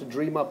if you want to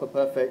dream up a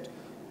perfect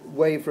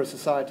way for a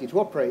society to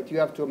operate, you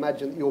have to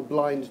imagine that you're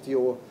blind to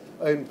your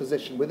own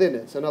position within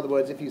it. So in other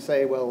words, if you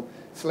say, well,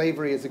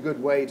 slavery is a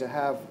good way to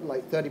have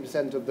like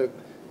 30% of the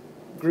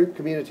group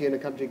community in a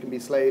country can be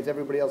slaves,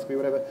 everybody else can be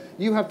whatever,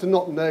 you have to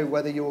not know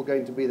whether you're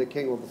going to be the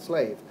king or the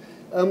slave.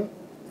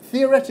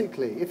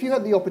 Theoretically, if you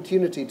had the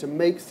opportunity to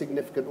make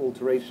significant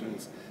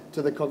alterations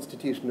to the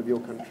constitution of your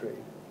country,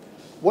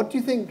 what do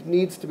you think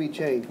needs to be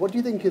changed? What do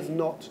you think is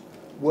not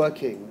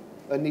working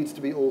and needs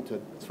to be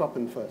altered?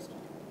 Swapan first.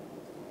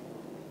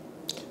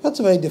 That's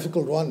a very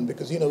difficult one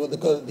because, you know,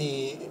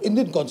 the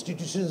Indian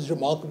constitution is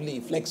remarkably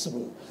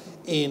flexible.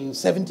 In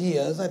 70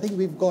 years, I think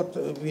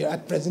we are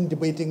at present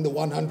debating the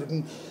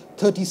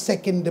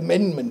 132nd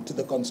amendment to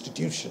the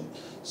constitution.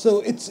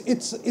 So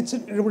it's a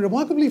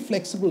remarkably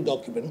flexible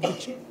document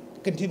which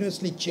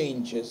continuously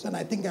changes, and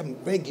I think I'm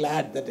very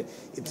glad that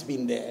it's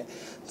been there.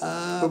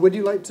 But would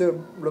you like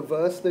to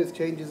reverse those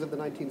changes of the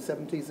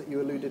 1970s that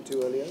you alluded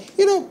to earlier?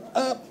 You know,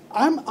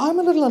 I'm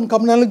a little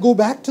uncommon. I'll go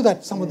back to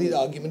that, some of the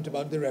argument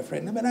about the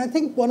referendum, and I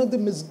think one of the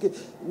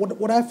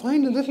what I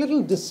find a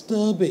little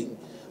disturbing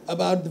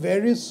about the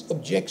various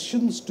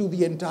objections to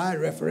the entire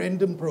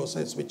referendum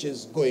process, which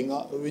is going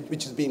on,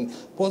 which is being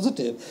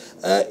positive,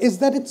 is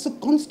that it's a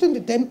constant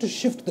attempt to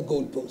shift the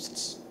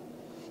goalposts.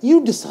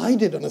 You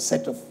decided on a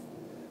set of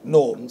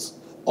norms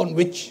on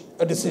which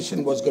a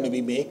decision was going to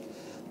be made.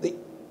 The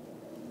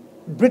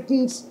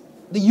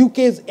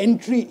UK's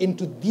entry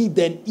into the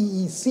then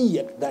EEC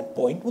at that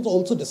point was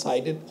also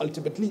decided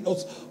ultimately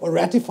or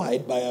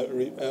ratified by a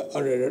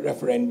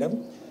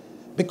referendum.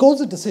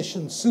 Because a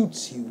decision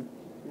suits you,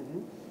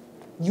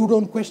 you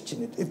don't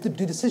question it. If the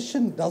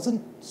decision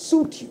doesn't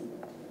suit you,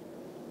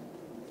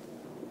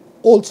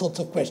 all sorts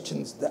of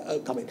questions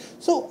come in.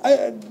 So,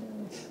 I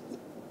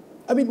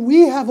mean,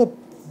 we have a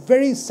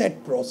very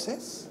set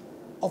process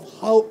of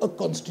how a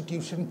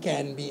constitution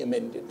can be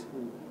amended.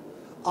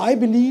 I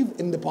believe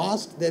in the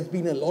past there's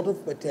been a lot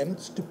of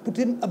attempts to put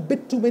in a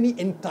bit too many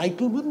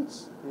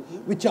entitlements,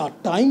 which are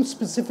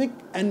time-specific,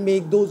 and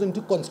make those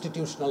into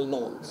constitutional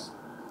norms,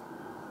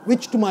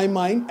 which to my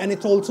mind, and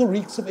it also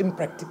reeks of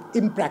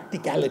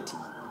impracticality.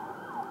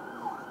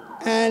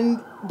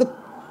 And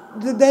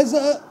there's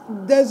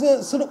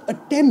a sort of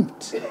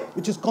attempt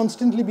which is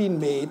constantly being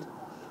made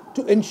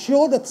to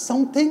ensure that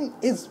something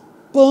is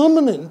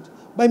permanent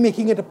by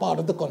making it a part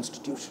of the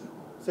constitution.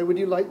 So would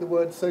you like the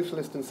words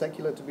socialist and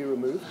secular to be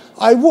removed?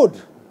 I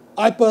would.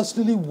 I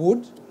personally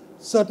would.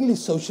 Certainly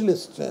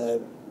socialist.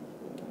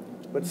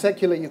 But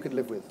secular you could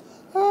live with?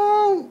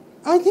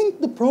 I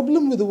think the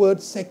problem with the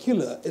word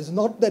secular is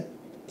not that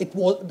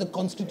the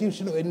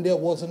Constitution of India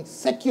wasn't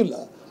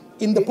secular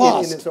in the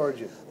past. In its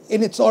origin.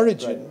 In its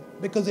origin,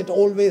 right. Because it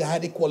always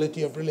had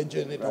equality of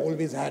religion, it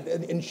always had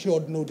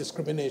ensured no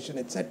discrimination,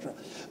 etc.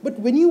 But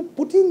when you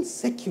put in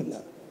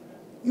secular,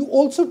 you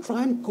also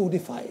try and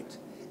codify it.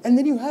 And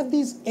then you have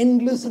these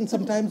endless and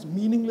sometimes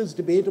meaningless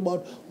debate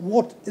about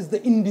what is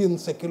the Indian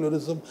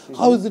secularism,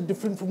 how is it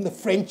different from the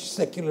French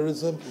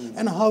secularism,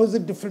 and how is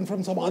it different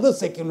from some other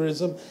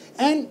secularism.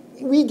 And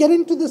we get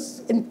into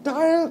this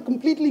entire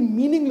completely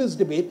meaningless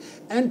debate.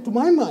 And to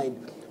my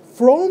mind,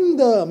 from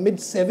the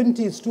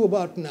mid-70s to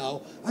about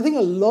now, I think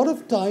a lot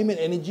of time and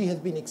energy has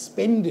been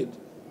expended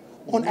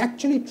on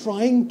actually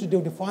trying to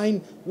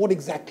define what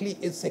exactly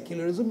is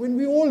secularism, when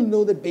we all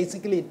know that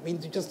basically it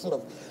means you just sort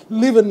of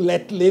live and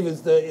let live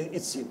is the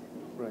issue.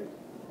 Right.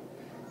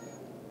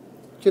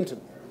 Chintan.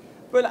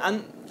 Well,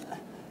 and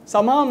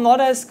somehow I'm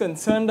not as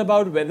concerned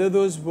about whether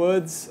those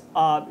words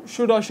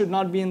should or should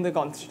not be in the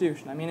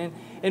Constitution. I mean,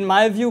 in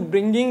my view,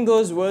 bringing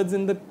those words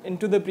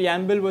into the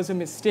preamble was a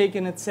mistake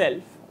in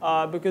itself,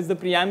 because the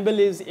preamble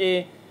is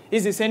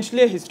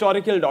essentially a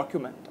historical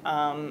document,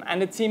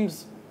 and it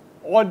seems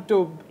odd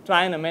to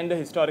try and amend a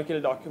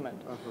historical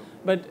document.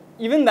 But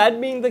even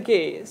that being the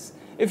case,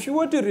 if you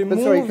were to remove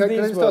these words... Can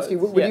I just ask you,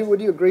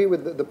 would you agree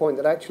with the point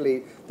that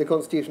actually the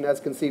Constitution as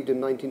conceived in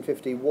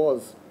 1950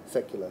 was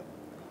secular?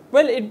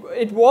 Well,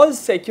 it was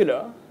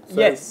secular,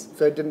 yes.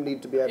 So it didn't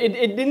need to be added?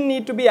 It didn't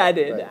need to be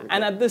added. Right, okay.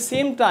 And at the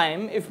same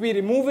time, if we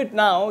remove it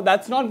now,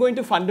 that's not going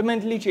to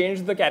fundamentally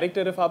change the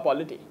character of our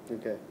polity.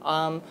 Okay.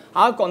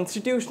 Our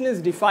Constitution is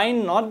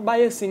defined not by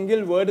a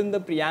single word in the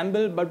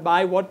preamble, but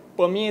by what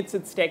permeates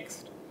its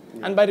text.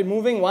 Yeah. And by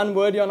removing one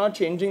word, you're not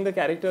changing the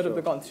character of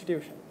the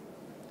Constitution.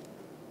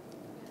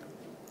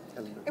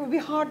 It would be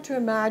hard to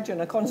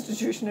imagine a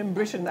constitution in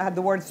Britain that had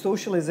the word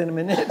socialism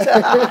in it.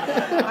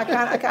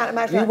 I can't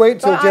imagine. You wait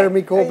till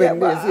Jeremy Corbyn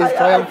is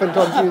triumphant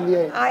on June the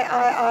 8th.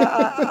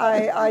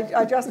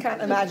 I just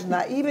can't imagine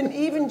that.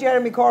 Even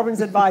Jeremy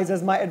Corbyn's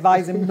advisors might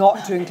advise him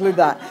not to include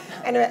that.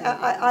 Anyway,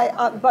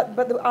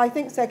 but I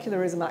think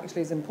secularism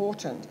actually is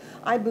important.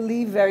 I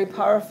believe very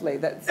powerfully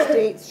that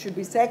states should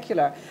be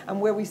secular,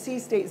 and where we see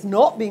states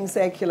not being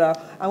secular,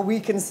 and we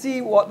can see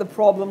what the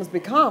problems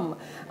become.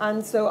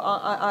 And so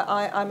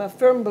I'm a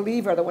firm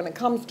believer that when it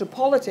comes to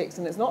politics,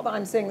 and it's not that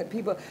I'm saying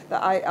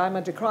that I'm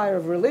a decrier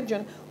of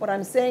religion, what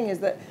I'm saying is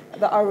that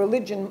our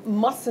religion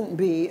mustn't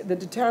be the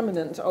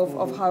determinant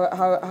of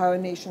how a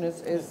nation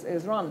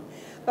is run.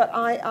 But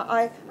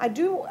I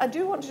do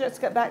want to just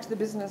get back to the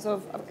business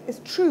of it's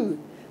true.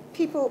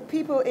 People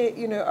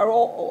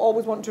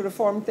always want to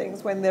reform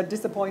things when they're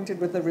disappointed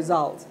with the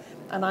results.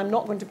 And I'm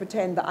not going to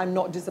pretend that I'm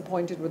not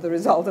disappointed with the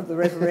result of the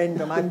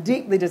referendum. I'm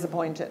deeply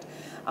disappointed.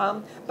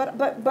 But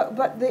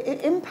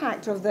the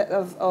impact of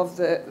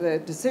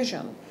the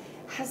decision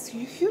has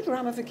huge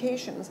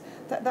ramifications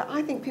that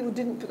I think people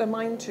didn't put their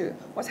mind to.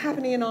 What's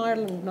happening in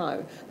Ireland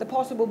now, the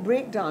possible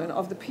breakdown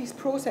of the peace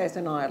process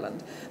in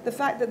Ireland, the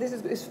fact that this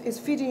is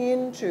feeding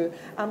into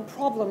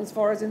problems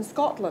for us in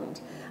Scotland,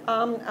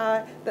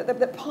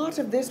 that part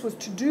of this was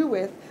to do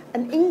with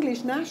an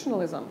English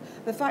nationalism,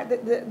 the fact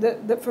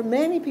that for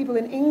many people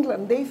in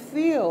England, they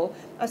feel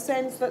a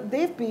sense that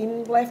they've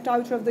been left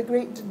out of the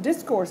great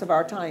discourse of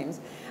our times.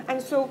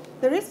 And so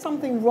there is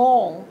something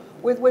wrong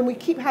with when we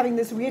keep having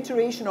this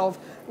reiteration of,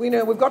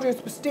 we've got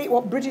to state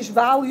what British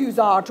values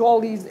are to all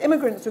these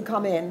immigrants who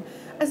come in,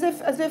 as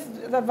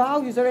if the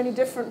values are any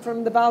different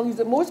from the values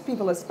that most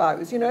people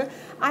espouse.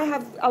 I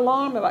have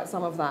alarm about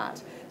some of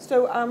that.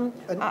 So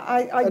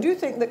I do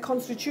think that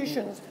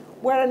constitutions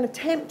were an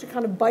attempt to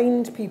kind of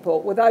bind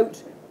people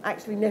without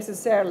actually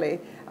necessarily,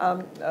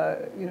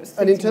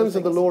 And in terms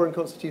of the law and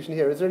constitution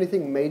here, is there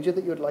anything major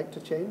that you would like to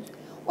change?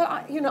 Well,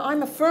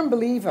 I'm a firm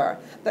believer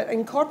that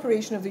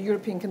incorporation of the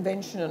European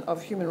Convention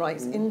of Human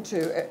Rights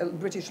into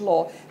British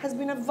law has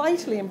been a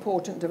vitally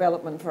important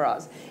development for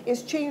us.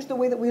 It's changed the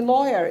way that we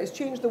lawyer, it's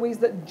changed the ways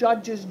that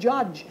judges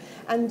judge,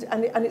 and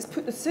it's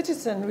put the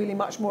citizen really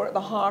much more at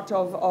the heart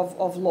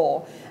of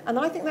law. And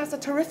I think that's a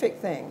terrific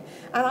thing.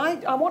 And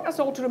I want us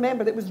all to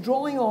remember that it was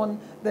drawing on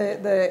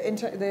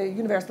the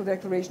Universal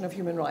Declaration of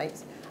Human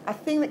Rights, a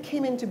thing that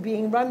came into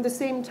being around the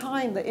same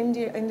time that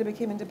India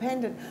became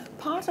independent.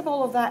 Part of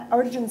all of that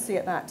urgency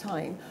at that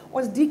time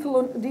was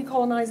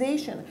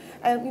decolonization.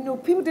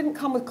 People didn't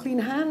come with clean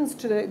hands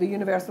to the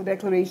Universal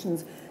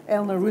Declarations,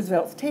 Eleanor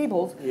Roosevelt's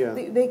tables. Yeah.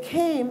 They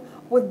came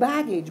with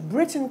baggage.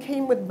 Britain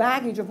came with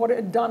baggage of what it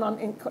had done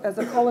as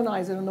a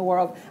colonizer in the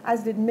world,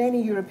 as did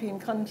many European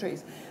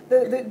countries.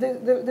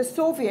 The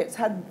Soviets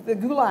had the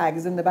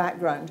gulags in the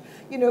background.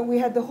 We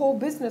had the whole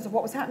business of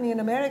what was happening in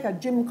America,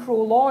 Jim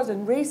Crow laws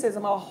and racism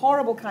of a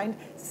horrible kind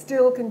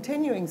still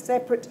continuing,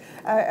 separate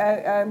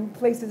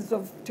places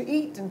to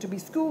eat and to be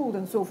schooled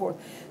and so forth.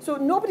 So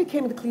nobody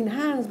came with clean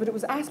hands, but it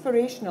was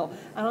aspirational.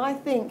 And I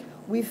think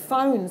we've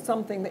found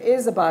something that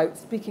is about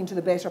speaking to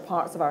the better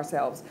parts of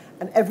ourselves,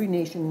 and every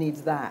nation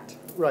needs that.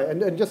 Right,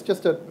 and just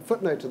a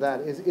footnote to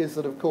that is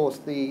that, of course,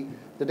 the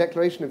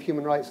Declaration of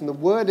Human Rights and the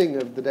wording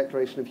of the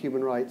Declaration of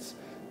Human Rights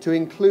to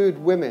include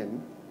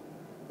women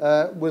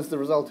was the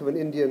result of an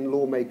Indian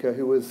lawmaker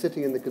who was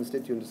sitting in the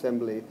Constituent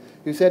Assembly,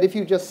 who said if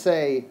you just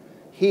say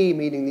he,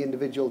 meaning the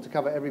individual, to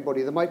cover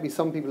everybody, there might be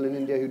some people in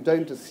India who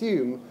don't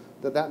assume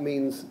that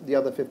means the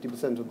other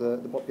 50% of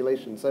the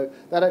population. So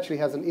that actually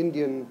has an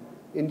Indian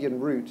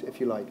root, if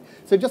you like.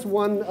 So just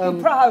one...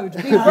 Be proud,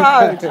 be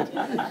proud.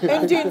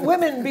 Indian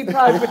women, be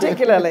proud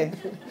particularly.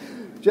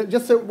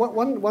 Just so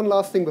one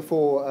last thing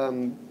before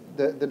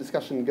the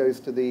discussion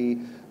goes to the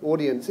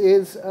audience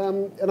is,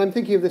 and I'm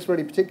thinking of this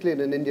really particularly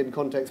in an Indian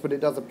context, but it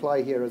does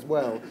apply here as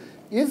well,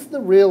 is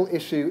the real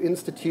issue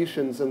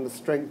institutions and the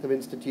strength of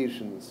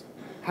institutions,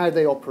 how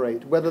they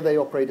operate, whether they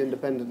operate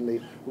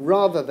independently,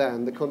 rather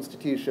than the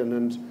constitution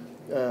and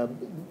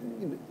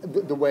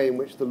the way in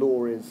which the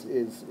law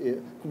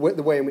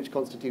the way in which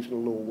constitutional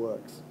law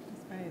works.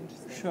 That's very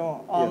interesting.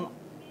 Sure.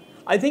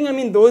 I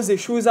think, those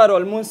issues are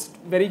almost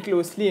very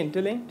closely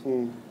interlinked.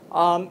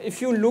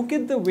 If you look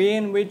at the way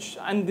in which,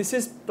 and this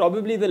is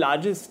probably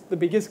the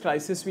biggest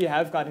crisis we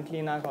have currently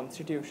in our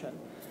constitution,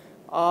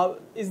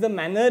 is the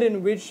manner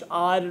in which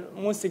our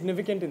most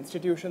significant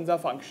institutions are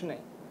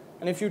functioning.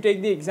 And if you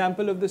take the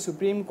example of the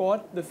Supreme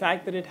Court, the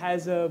fact that it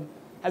has a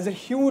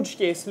huge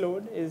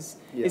caseload is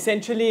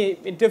essentially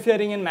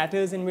interfering in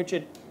matters in which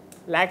it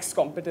lacks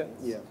competence.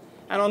 Yeah.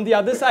 And on the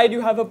other side,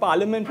 you have a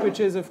parliament which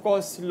is, of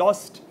course,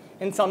 lost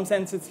in some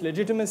sense its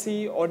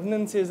legitimacy.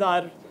 Ordinances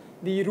are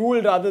the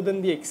rule rather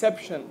than the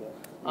exception,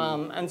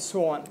 and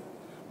so on.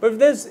 But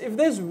if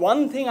there's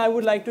one thing I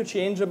would like to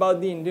change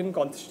about the Indian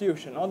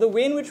Constitution, or the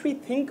way in which we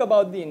think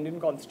about the Indian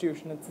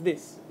Constitution, it's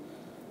this.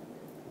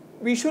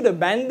 We should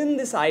abandon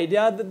this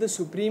idea that the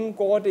Supreme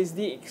Court is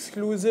the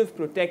exclusive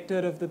protector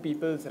of the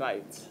people's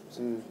rights.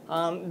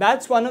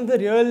 That's one of the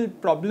real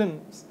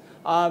problems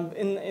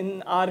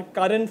in our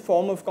current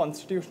form of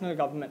constitutional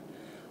government.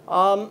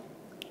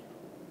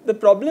 The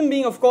problem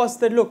being, of course,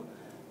 that look,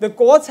 the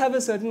courts have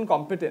a certain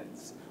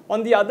competence.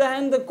 On the other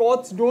hand, the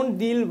courts don't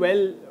deal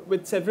well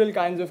with several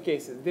kinds of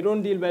cases. They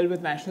don't deal well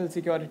with national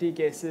security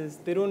cases.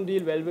 They don't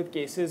deal well with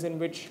cases in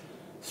which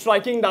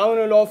striking down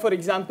a law, for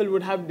example,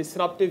 would have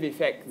disruptive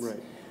effects. Right.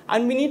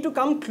 And we need to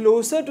come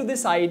closer to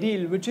this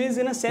ideal, which is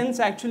in a sense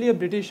actually a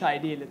British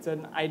ideal. It's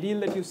an ideal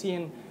that you see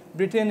in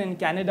Britain, in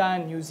Canada,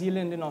 and New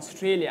Zealand, in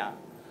Australia,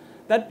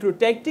 that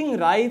protecting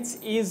rights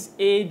is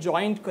a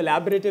joint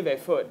collaborative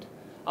effort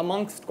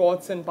amongst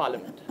courts and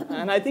parliament.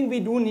 And I think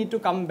we do need to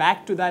come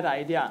back to that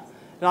idea,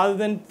 rather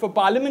than for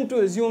parliament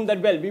to assume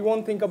that, well, we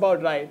won't think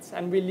about rights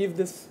and we leave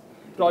this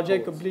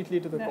project completely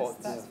to the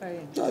courts. That's very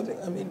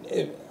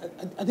interesting.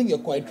 I think you're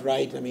quite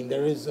right.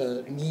 There is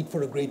a need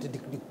for a greater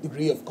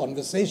degree of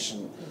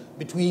conversation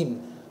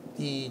between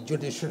the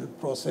judicial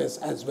process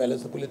as well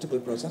as the political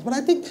process. But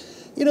I think,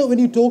 when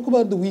you talk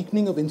about the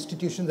weakening of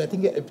institutions, I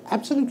think you're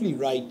absolutely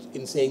right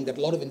in saying that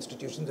a lot of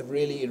institutions have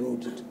really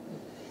eroded.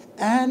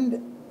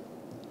 And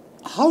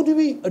how do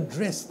we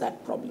address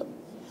that problem?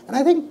 And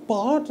I think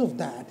part of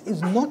that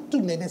is not to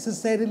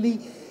necessarily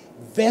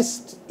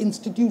vest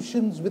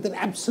institutions with an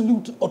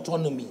absolute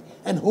autonomy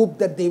and hope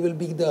that they will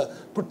be the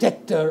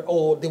protector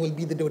or they will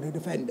be the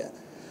defender.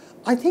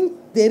 I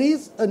think there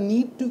is a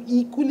need to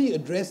equally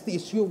address the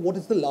issue of what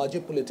is the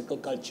larger political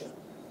culture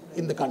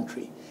in the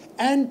country.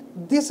 And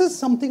this is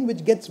something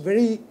which gets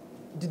very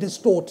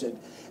distorted.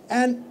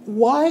 And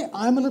why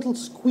I'm a little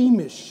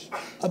squeamish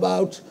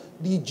about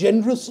the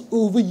generous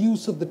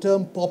overuse of the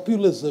term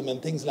populism and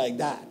things like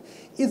that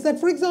is that,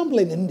 for example,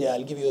 in India,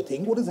 I'll give you a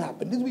thing, what has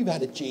happened is we've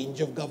had a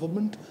change of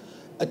government.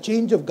 A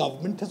change of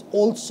government has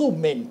also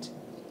meant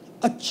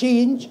a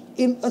change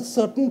in a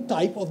certain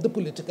type of the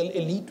political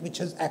elite which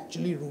has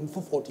actually ruled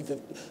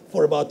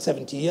for about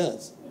 70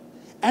 years.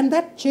 And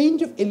that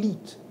change of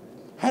elite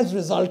has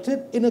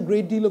resulted in a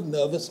great deal of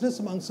nervousness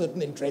among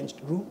certain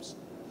entrenched groups.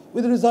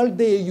 With the result,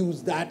 they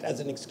use that as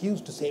an excuse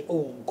to say,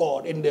 oh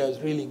God, India is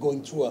really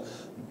going through a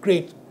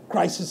great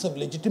crisis of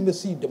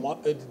legitimacy,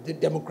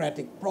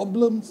 democratic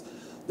problems.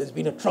 There's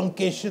been a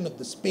truncation of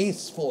the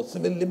space for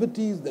civil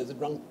liberties. There's a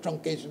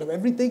truncation of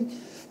everything.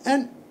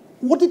 And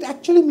what it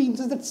actually means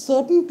is that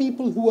certain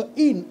people who are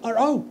in are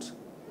out.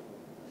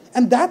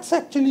 And that's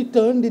actually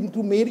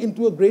made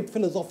into a great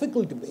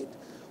philosophical debate,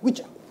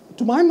 which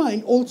to my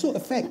mind also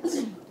affects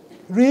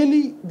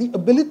really the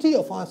ability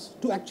of us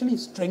to actually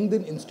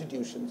strengthen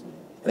institutions.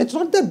 And it's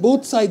not that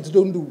both sides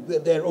don't do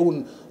their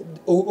own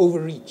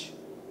overreach,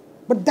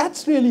 but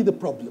that's really the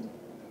problem,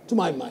 to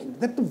my mind,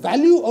 that the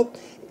value of,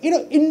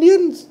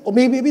 Indians, or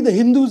maybe the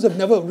Hindus have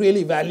never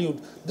really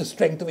valued the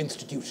strength of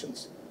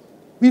institutions.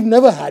 We've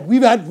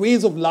had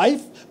ways of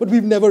life, but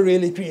we've never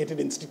really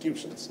created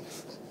institutions.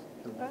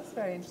 That's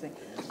very interesting.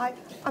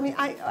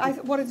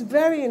 What is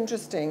very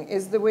interesting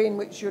is the way in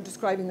which you're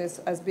describing this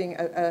as being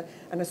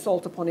an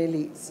assault upon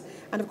elites.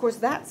 And of course,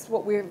 that's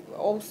what we're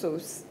also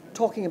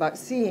talking about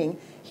seeing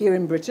here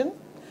in Britain.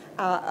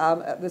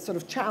 The sort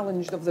of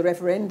challenge of the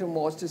referendum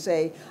was to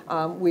say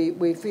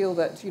we feel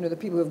that the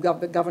people who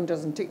have governed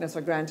us and taken us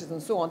for granted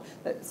and so on,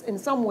 that in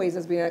some ways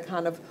has been a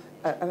kind of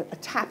a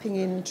tapping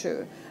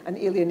into an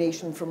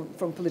alienation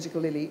from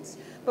political elites.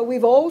 But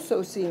we've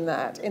also seen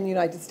that in the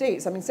United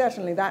States. I mean,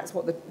 certainly that's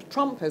what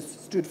Trump has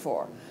stood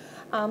for.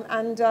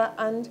 And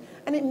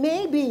it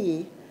may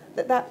be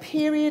that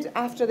period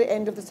after the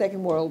end of the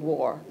Second World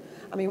War,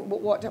 I mean,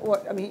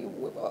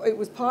 it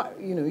was part,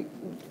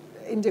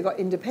 India got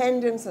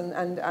independence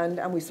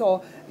and we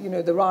saw,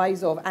 the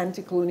rise of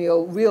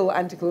real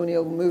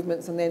anti-colonial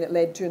movements, and then it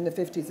led to, in the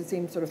 50s, the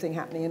same sort of thing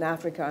happening in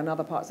Africa and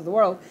other parts of the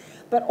world.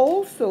 But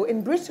also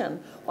in Britain,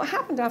 what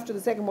happened after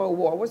the Second World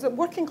War was that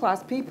working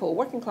class people,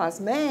 working class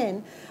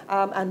men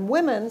and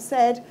women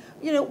said,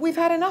 we've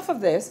had enough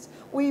of this.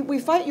 We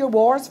fight your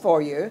wars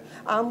for you.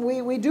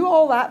 We do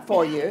all that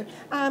for you.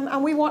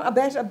 And we want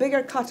a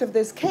bigger cut of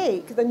this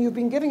cake than you've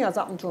been giving us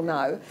up until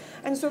now.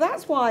 And so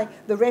that's why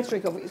the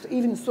rhetoric of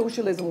even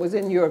socialism was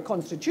in your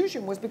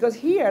constitution, was because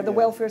here the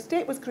welfare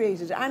state was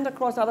created and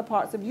across other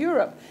parts of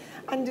Europe.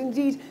 And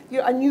indeed,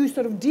 a new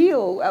sort of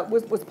deal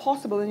was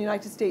possible in the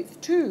United States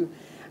too.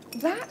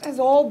 That has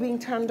all been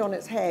turned on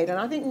its head, and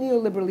I think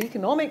neoliberal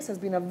economics has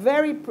been a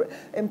very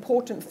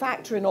important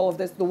factor in all of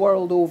this the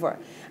world over.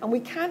 And we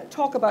can't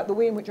talk about the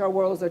way in which our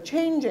worlds are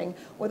changing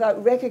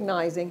without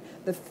recognizing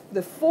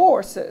the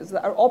forces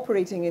that are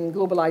operating in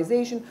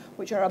globalization,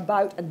 which are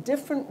about a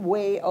different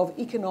way of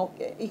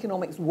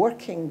economics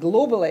working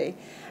globally,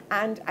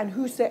 and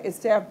who is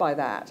served by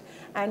that.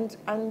 And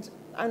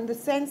the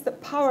sense that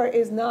power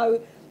is now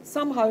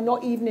somehow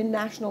not even in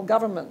national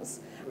governments.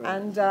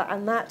 And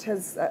that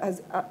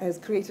has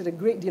created a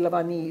great deal of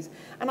unease.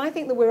 And I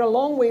think that we're a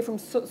long way from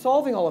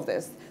solving all of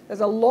this.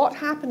 There's a lot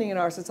happening in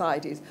our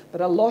societies,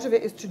 but a lot of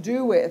it is to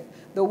do with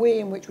the way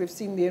in which we've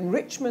seen the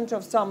enrichment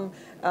of some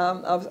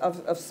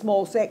of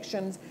small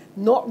sections,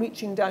 not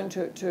reaching down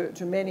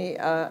to many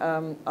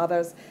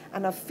others,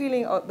 and a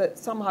feeling that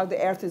somehow the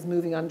earth is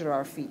moving under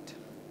our feet.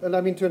 And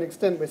I mean, to an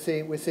extent, we're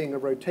seeing a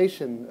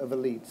rotation of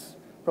elites,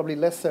 probably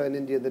less so in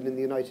India than in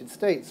the United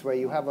States, where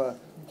you have a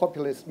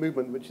populist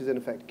movement which is in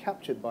effect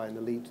captured by an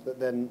elite that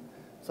then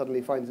suddenly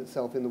finds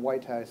itself in the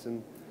White House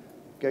and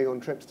going on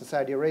trips to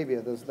Saudi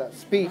Arabia. There's that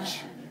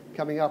speech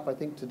coming up, I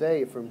think,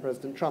 today from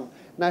President Trump.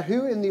 Now,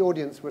 who in the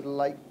audience would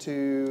like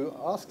to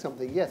ask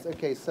something? Yes,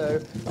 okay,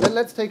 so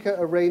let's take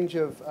a range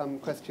of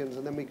questions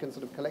and then we can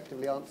sort of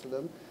collectively answer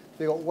them. So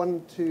we've got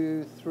 1,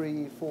 2,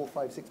 3, 4,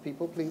 5, 6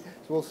 people, please.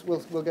 So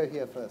we'll go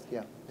here first.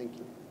 Yeah, thank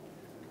you.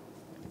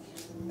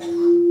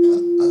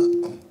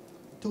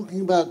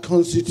 Talking about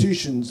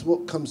constitutions,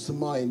 what comes to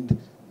mind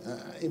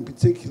in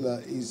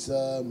particular is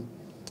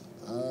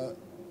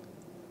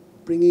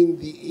bringing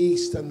the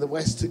East and the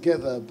West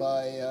together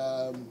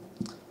by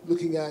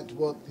looking at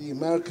what the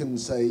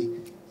Americans say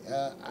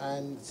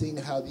and seeing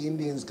how the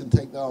Indians can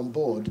take that on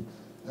board.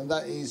 And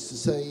that is to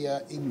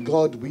say, in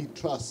God we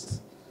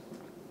trust.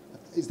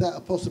 Is that a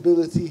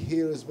possibility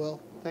here as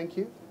well? Thank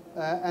you.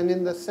 And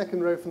in the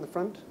second row from the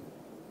front.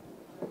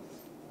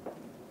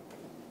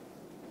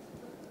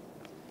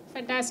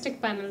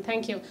 fantastic panel.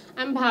 Thank you.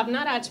 I'm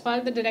Bhavna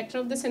Rajpal, the director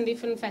of the Sindhi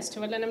Film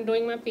Festival, and I'm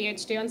doing my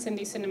PhD on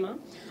Sindhi cinema.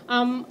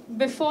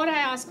 Before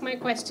I ask my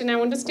question, I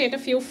want to state a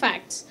few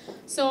facts.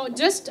 So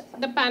just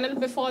the panel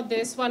before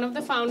this, one of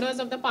the founders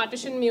of the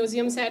Partition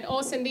Museum said,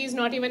 oh, Sindhi is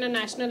not even a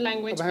national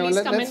language.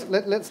 Please come and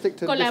let's stick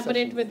to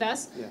collaborate with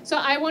us. Yeah. So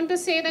I want to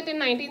say that in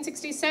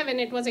 1967,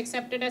 it was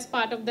accepted as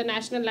part of the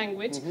national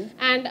language.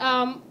 And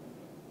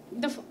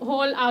the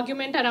whole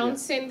argument around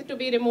Sindh to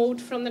be removed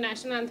from the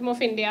national anthem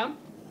of India,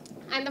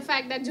 and the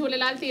fact that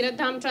Jhulelal Tirath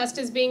Dham Trust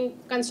is being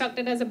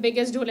constructed as the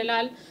biggest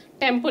Jhulelal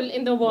temple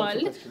in the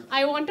world.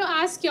 I want to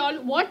ask y'all,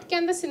 what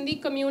can the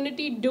Sindhi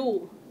community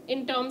do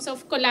in terms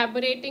of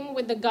collaborating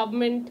with the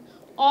government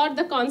or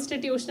the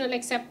constitutional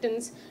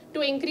acceptance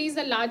to increase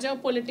the larger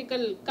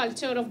political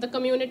culture of the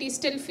community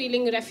still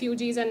feeling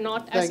refugees and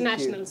not as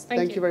nationals?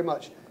 Thank you very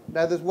much.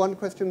 Now there's one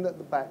question at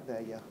the back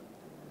there, yeah.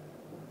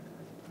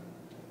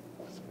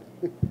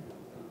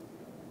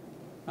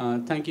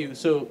 Thank you.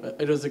 So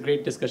it was a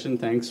great discussion.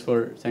 Thanks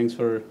for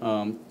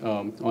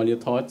all your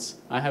thoughts.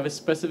 I have a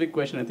specific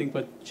question, I think,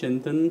 for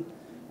Chintan,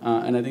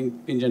 and I think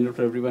in general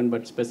for everyone,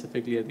 but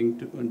specifically I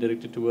think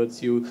directed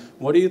towards you.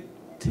 What do you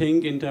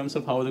think in terms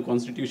of how the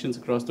constitutions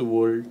across the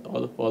world,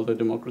 all the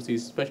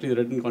democracies, especially the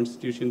written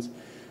constitutions,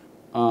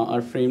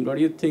 are framed? What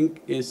do you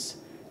think is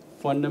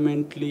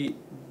fundamentally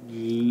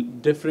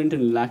different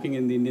and lacking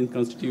in the Indian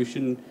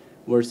Constitution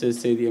versus,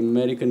 say, the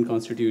American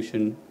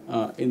Constitution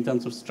in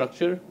terms of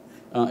structure?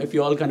 If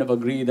you all kind of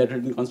agree that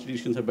written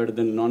constitutions are better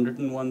than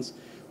non-written ones,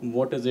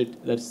 what is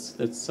it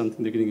that's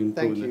something that can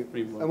improve? Thank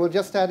you. And we'll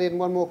just add in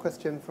one more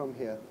question from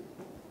here.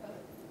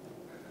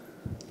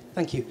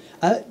 Thank you.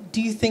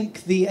 Do you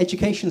think the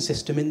education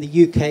system in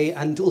the UK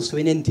and also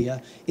in India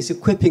is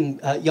equipping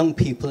young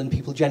people and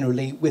people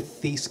generally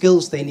with the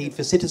skills they need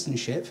for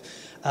citizenship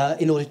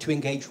in order to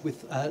engage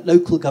with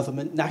local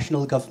government,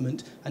 national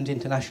government, and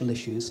international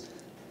issues?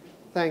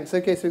 Thanks.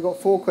 Okay, so we've got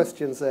 4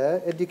 questions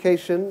there.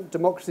 Education,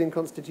 democracy and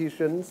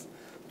constitutions,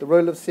 the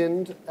role of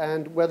Sindh,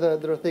 and whether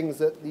there are things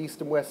that the East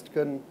and West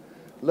can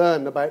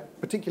learn about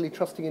particularly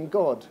trusting in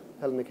God.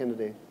 Helena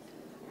Kennedy.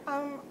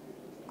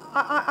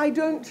 I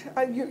don't.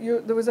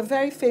 There was a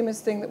very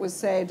famous thing that was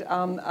said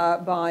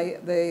by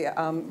the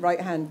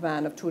right-hand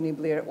man of Tony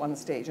Blair at one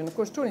stage. And of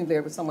course, Tony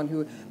Blair was someone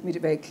who made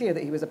it very clear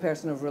that he was a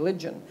person of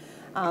religion.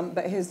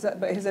 But his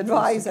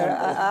advisor,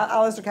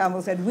 Alistair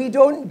Campbell, said, "We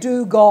don't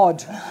do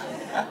God."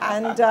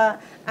 And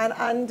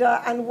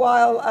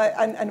while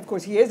and of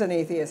course he is an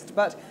atheist,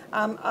 but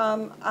I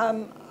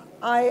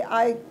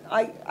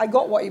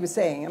got what he was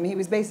saying. I mean, he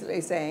was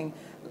basically saying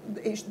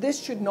this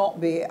should not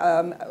be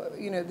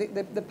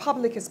the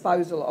public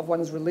espousal of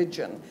one's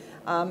religion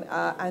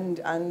and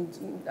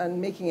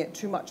making it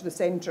too much the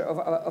centre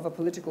of a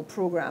political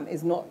programme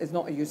is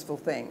not a useful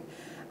thing.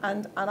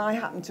 And I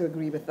happen to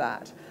agree with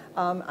that.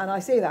 And I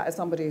say that as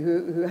somebody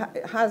who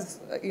has,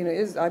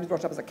 I was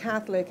brought up as a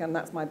Catholic, and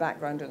that's my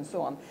background and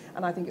so on.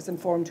 And I think it's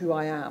informed who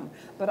I am.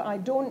 But I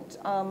don't,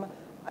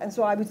 and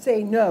so I would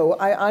say no,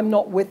 I'm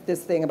not with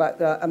this thing about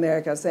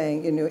America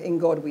saying, in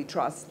God we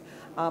trust.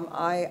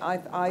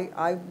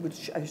 I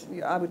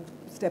would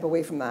step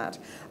away from that.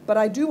 But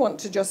I do want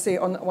to just say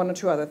on 1 or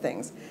 2 other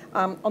things.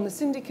 On the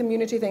Sindhi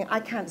community thing, I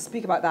can't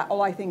speak about that.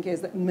 All I think is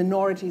that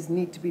minorities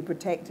need to be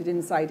protected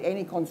inside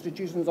any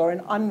constitutions or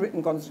in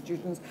unwritten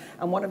constitutions.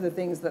 And one of the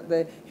things that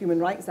the Human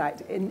Rights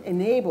Act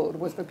enabled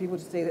was for people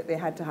to say that they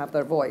had to have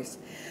their voice.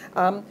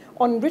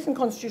 On written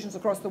constitutions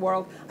across the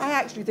world, I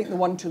actually think the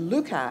one to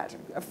look at,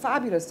 a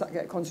fabulous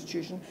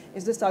constitution,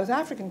 is the South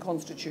African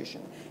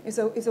Constitution. It's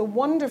a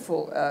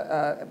wonderful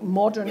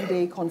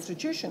modern-day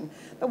constitution.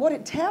 But what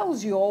it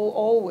tells you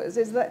always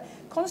is that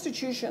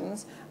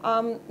constitutions,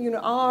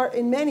 are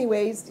in many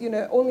ways,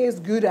 only as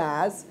good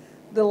as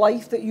the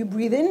life that you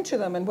breathe into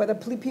them and whether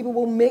people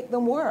will make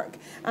them work.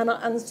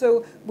 And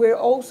so we're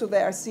also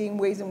there seeing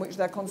ways in which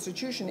that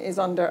constitution is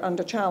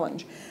under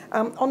challenge.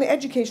 On the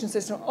education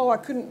system,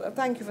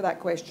 thank you for that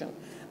question.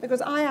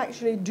 Because I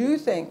actually do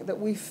think that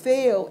we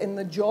fail in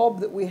the job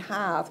that we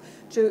have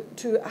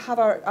to have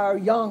our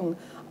young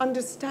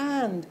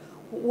understand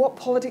what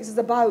politics is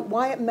about,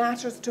 why it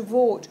matters to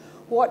vote,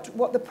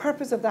 what the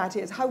purpose of that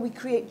is, how we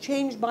create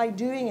change by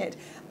doing it,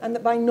 and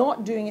that by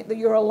not doing it, that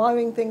you're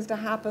allowing things to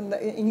happen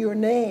in your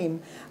name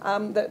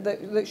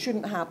that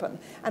shouldn't happen,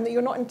 and that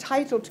you're not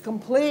entitled to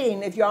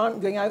complain if you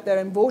aren't going out there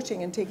and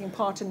voting and taking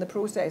part in the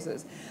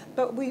processes.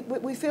 But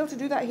we fail to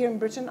do that here in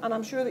Britain, and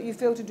I'm sure that you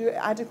fail to do it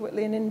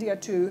adequately in India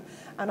too,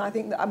 and I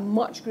think that a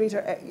much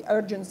greater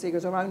urgency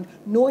goes around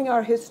knowing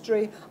our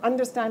history,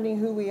 understanding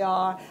who we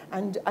are,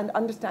 and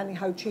understanding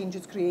how change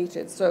is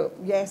created. So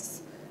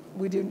yes,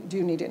 we do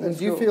need it in the And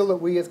do you feel that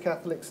we as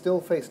Catholics still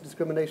face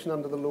discrimination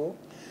under the law?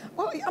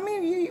 Well, I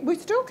mean, we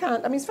still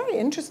can't. I mean, it's very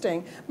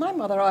interesting. My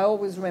mother, I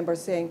always remember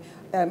saying,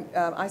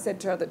 I said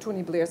to her that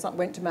Tony Blair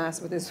went to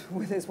Mass with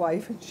his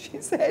wife, and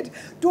she said,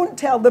 don't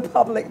tell the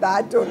public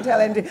that, don't tell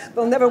anybody.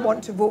 They'll never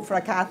want to vote for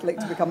a Catholic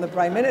to become the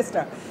Prime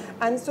Minister.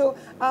 And so,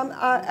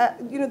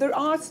 you know, there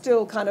are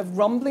still kind of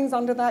rumblings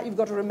under that. You've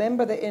got to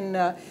remember that in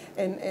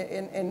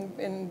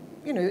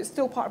you know, it's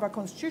still part of our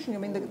constitution. I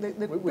mean,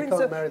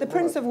 the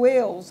Prince of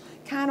Wales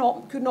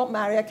could not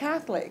marry a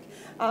Catholic.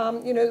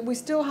 You know, we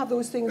still have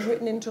those things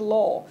written into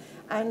law.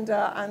 And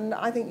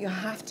I think you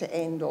have to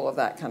end all of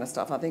that kind of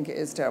stuff. I think it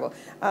is terrible.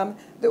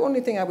 The only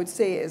thing I would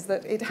say is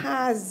that it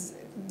has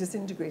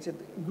disintegrated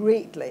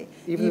greatly.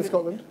 Even in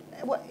Scotland?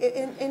 Well,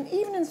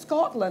 even in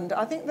Scotland,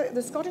 I think that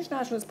the Scottish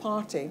Nationalist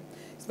Party,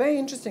 it's very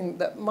interesting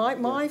that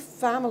my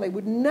family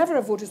would never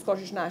have voted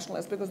Scottish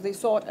Nationalist because they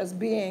saw it as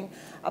being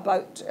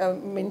about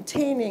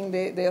maintaining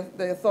the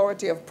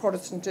authority of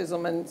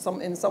Protestantism and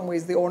in some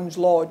ways the Orange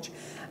Lodge,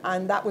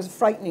 and that was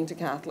frightening to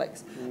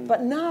Catholics.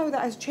 But now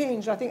that has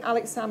changed. I think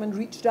Alex Salmond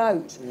reached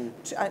out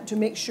to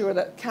make sure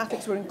that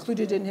Catholics were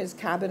included in his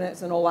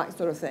cabinets and all that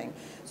sort of thing.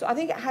 So I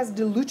think it has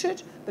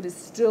diluted, but it's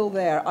still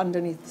there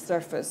underneath the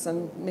surface,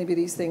 and maybe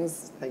these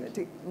things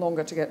take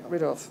longer to get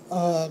rid of.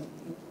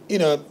 You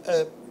know,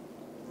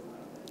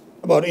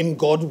 about in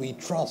God we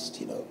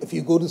trust, you know, if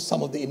you go to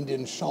some of the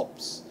Indian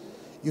shops,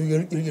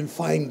 you'll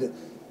find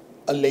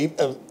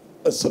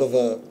a sort of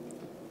a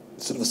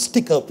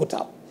sticker put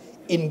up,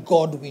 in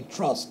God we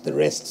trust, the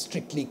rest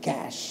strictly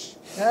cash.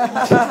 No,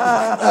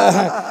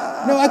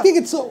 I think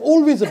it's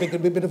always a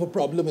bit of a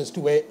problem as to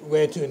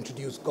where to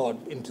introduce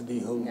God into the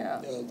whole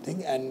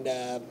thing, and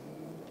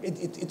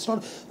it's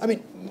not. I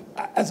mean,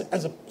 as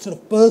a sort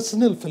of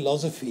personal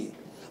philosophy,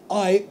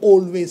 I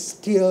always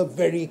steer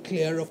very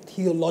clear of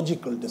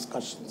theological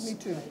discussions. Me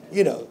too.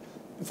 You know,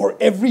 for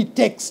every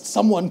text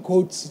someone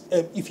quotes,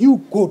 if you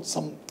quote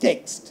some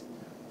text,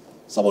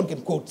 someone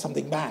can quote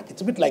something back.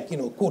 It's a bit like, you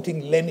know,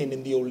 quoting Lenin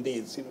in the old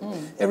days. You know,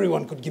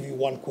 everyone could give you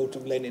one quote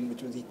of Lenin,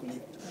 which was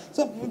equally.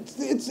 So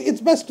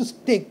it's best to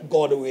take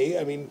God away.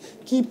 I mean,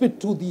 keep it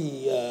to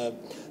the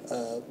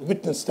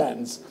witness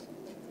stands,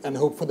 and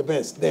hope for the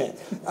best there.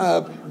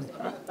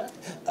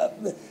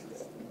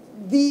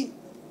 The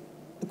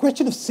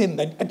question of sin,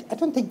 I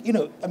don't think, you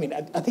know, I mean,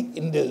 I think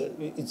India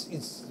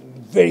is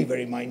very,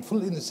 very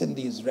mindful. In the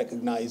Sindhi is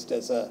recognized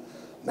as a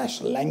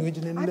national language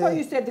in India. I thought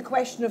you said the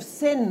question of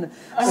sin.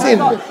 Sin.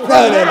 No.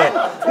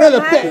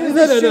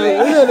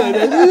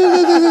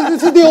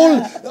 This is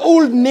the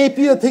old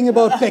Napier thing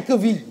about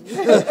Peccavi.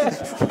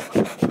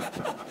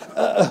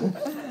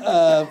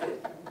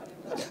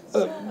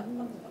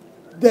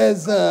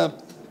 There's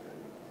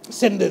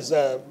Sindhi's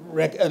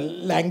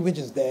language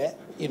is there.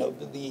 You know,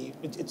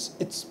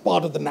 it's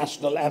part of the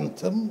national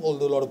anthem,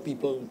 although a lot of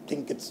people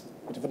think it's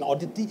a bit of an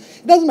oddity.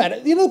 It doesn't matter.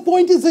 You know, the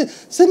point is that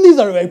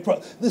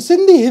the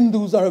Sindhi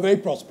Hindus are a very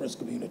prosperous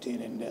community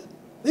in India.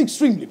 They're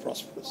extremely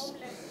prosperous.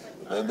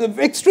 They're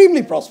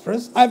extremely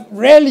prosperous. I've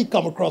rarely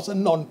come across a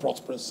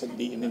non-prosperous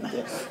Sindhi in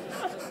India.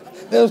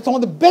 They're some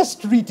of the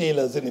best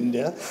retailers in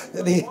India.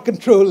 They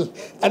control,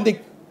 and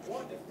they...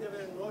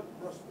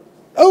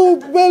 Oh,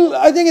 well,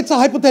 I think it's a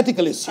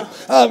hypothetical issue.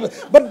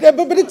 But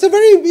it's a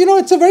very, you know,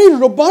 it's a very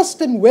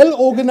robust and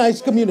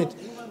well-organized community.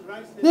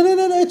 No,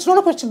 it's not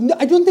a question.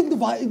 I don't think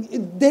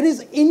there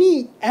is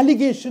any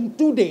allegation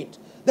to date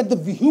that the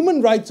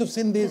human rights of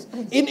Sindhis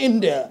in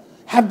India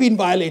have been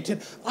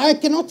violated. I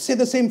cannot say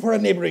the same for a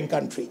neighboring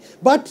country.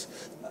 But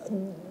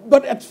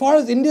as far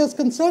as India is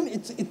concerned,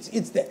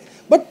 it's there.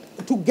 But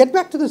to get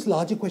back to this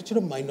larger question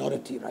of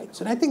minority rights,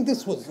 and I think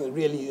this was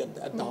really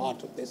at the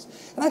heart of this.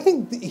 And I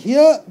think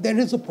here there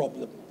is a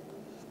problem.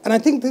 And I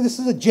think that this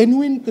is a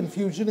genuine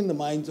confusion in the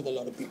minds of a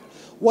lot of people.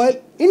 While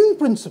in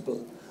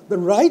principle, the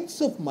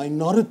rights of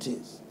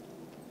minorities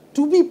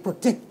to be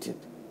protected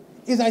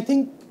is, I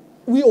think,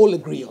 we all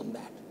agree on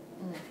that.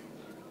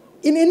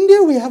 In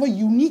India, we have a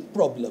unique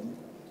problem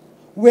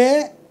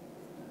where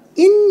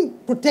in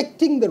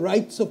protecting the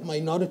rights of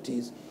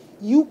minorities,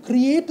 you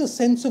create a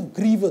sense of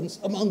grievance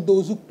among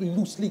those who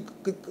loosely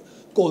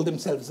call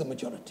themselves the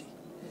majority.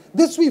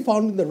 This we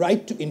found in the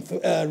Right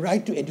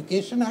to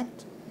Education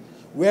Act,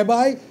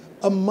 whereby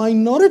a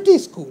minority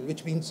school,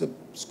 which means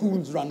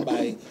schools run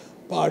by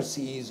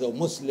Parsis or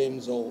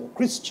Muslims or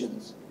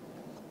Christians,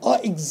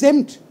 are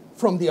exempt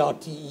from the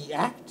RTE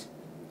Act,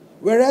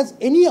 whereas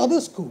any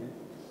other school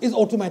is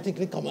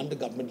automatically come under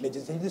government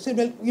legislation. They say,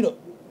 well, you know,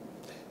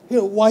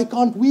 why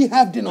can't we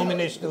have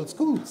denominational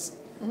schools?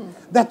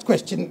 That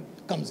question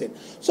comes in.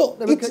 So,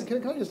 no,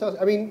 can I just ask?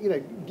 I mean, you know,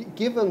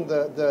 given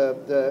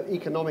the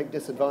economic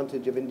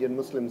disadvantage of Indian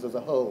Muslims as a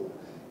whole,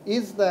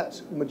 is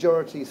that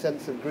majority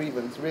sense of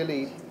grievance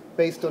really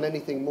based on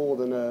anything more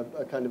than a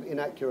kind of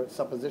inaccurate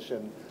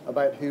supposition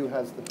about who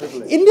has the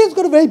privilege? India's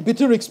got a very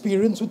bitter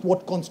experience with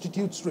what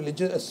constitutes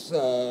religious,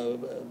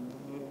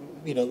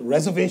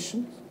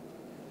 reservations.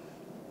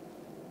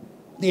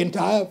 The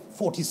entire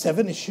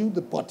 47 issue,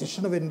 the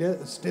partition of India,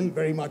 is still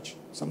very much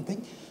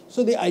something.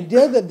 So the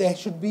idea that there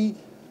should be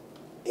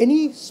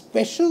any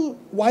special,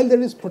 while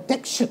there is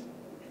protection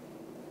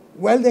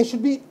well, there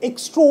should be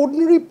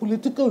extraordinary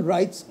political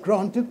rights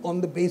granted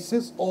on the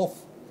basis of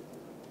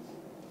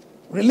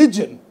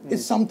religion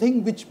is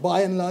something which,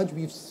 by and large,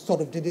 we've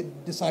sort of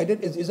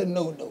decided is a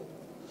no-no.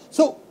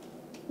 So,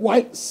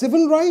 while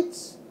civil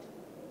rights,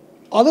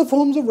 other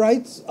forms of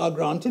rights are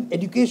granted,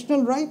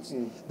 educational rights,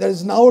 there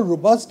is now a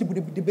robust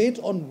debate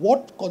on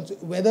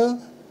whether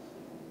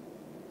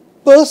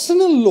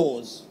personal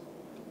laws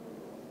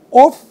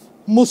of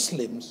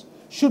Muslims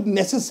should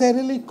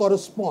necessarily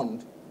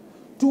correspond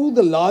to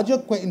the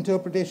larger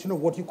interpretation of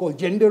what you call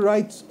gender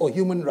rights or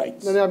human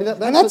rights. No, I mean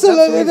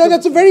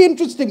that's a very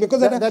interesting,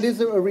 because that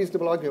is a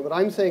reasonable argument. What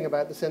I'm saying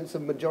about the sense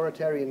of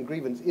majoritarian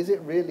grievance, is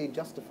it really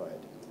justified?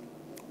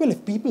 Well,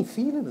 if people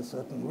feel in a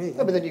certain way.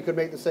 No, but then you could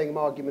make the same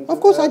argument. Of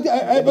course,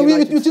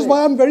 which is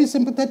why I'm very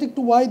sympathetic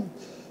to why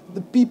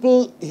the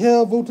people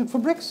here voted for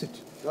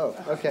Brexit. Oh,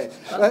 okay.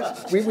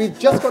 We've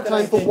just got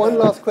time for one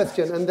last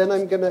question, and then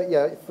I'm going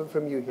to,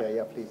 from you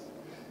here, please.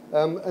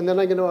 And then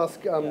I'm going to ask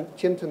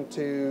Chintan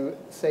to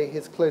say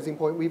his closing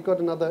point. We've got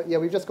another,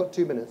 we've just got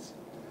 2 minutes.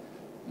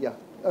 Yeah.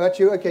 Oh,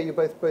 actually, okay, you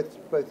both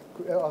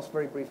ask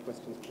very brief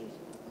questions, please.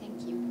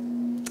 Thank you.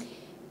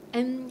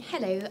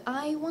 Hello,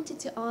 I wanted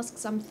to ask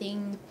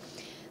something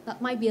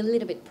that might be a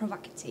little bit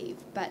provocative,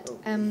 but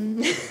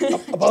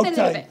about just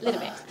a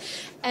little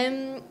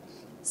bit.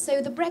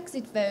 So the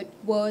Brexit vote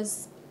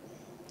was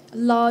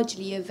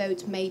largely a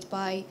vote made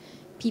by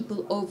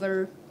people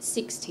over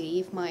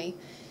 60,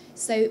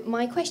 So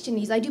my question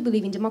is, I do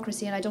believe in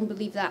democracy, and I don't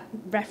believe that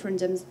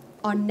referendums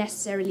are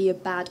necessarily a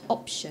bad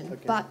option.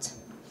 Okay. But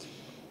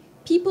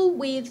people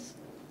with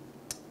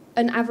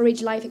an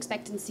average life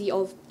expectancy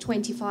of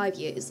 25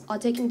 years are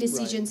taking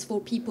decisions for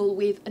people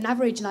with an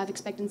average life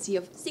expectancy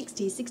of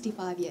 60,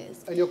 65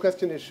 years. And your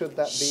question is, should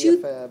that be a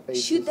fair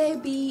basis? Should there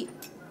be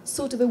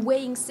sort of a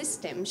weighing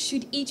system?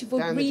 Should each vote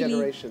down really... the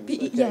generations. Be,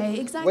 okay. Yeah,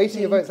 exactly.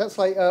 Weighting of votes, that's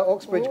like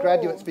Oxbridge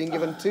graduates being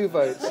given 2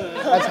 votes.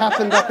 That's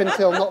happened up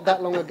until not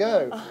that long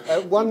ago.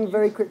 One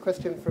very quick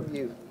question from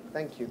you.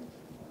 Thank you.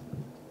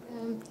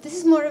 This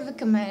is more of a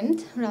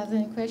comment rather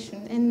than a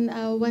question.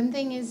 And one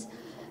thing is,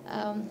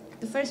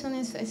 the first one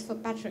is for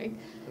Patrick.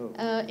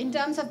 In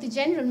terms of the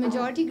general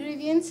majority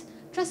grievance,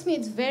 trust me,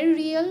 it's very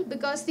real,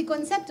 because the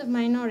concept of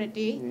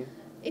minority,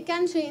 it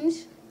can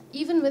change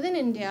even within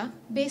India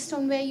based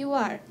on where you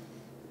are,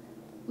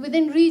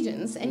 within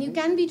regions, and you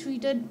can be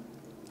treated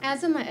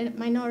as a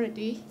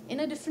minority in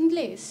a different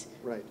place.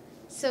 Right.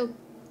 So,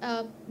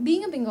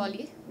 being a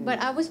Bengali, but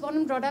I was born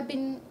and brought up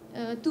in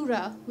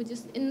Tura, which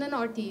is in the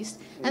northeast,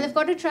 and they've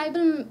got a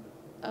tribal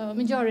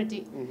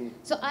majority.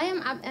 So I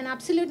am an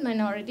absolute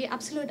minority,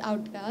 absolute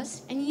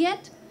outcast, and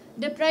yet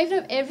deprived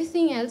of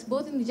everything else,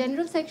 both in the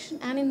general section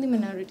and in the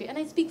minority. And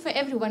I speak for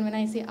everyone when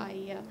I say I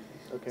here.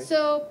 Okay.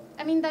 So,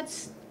 I mean,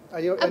 that's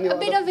a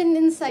bit of an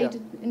insight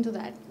into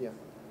that. Yeah.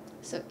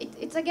 So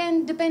it's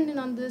again dependent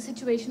on the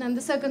situation and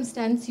the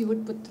circumstance you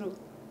would put through.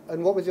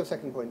 And what was your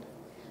second point?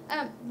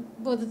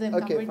 Both of them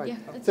covered. Fine. Yeah.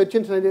 So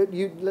Chintan,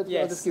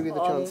 I'll just give you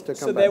the chance to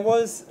come back.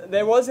 So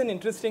there was an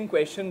interesting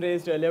question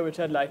raised earlier which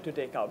I'd like to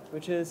take up,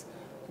 which is,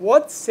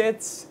 what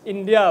sets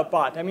India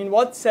apart? I mean,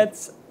 what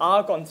sets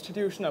our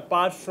constitution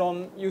apart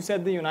from, you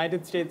said, the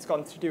United States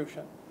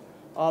Constitution,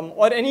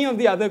 or any of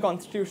the other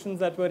constitutions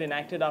that were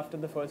enacted after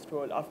the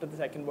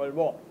Second World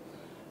War?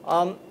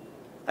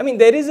 I mean,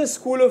 there is a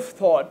school of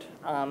thought,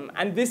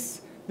 and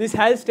this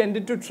has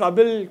tended to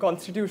trouble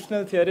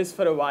constitutional theorists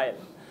for a while,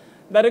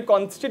 that a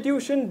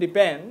constitution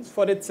depends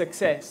for its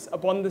success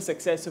upon the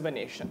success of a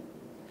nation.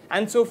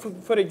 And so,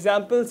 for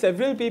example,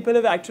 several people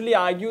have actually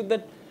argued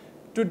that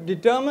to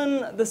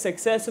determine the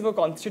success of a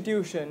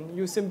constitution,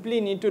 you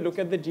simply need to look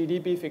at the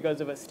GDP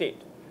figures of a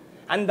state.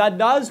 And that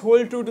does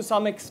hold true to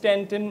some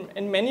extent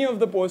in many of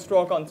the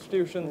post-war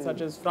constitutions, such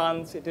as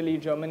France, Italy,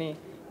 Germany,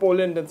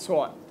 Poland, and so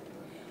on.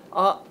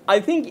 I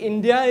think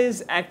India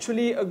is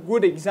actually a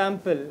good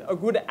example, a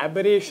good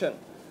aberration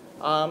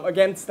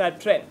against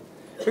that trend.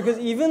 Because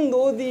even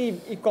though the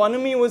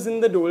economy was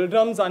in the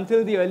doldrums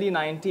until the early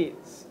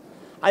 90s,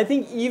 I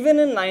think even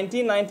in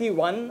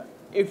 1991,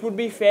 it would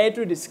be fair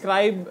to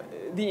describe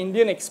the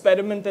Indian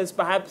experiment as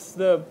perhaps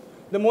the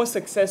most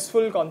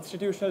successful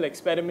constitutional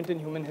experiment in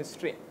human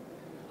history.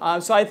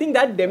 So I think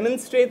that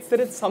demonstrates that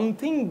it's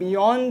something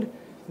beyond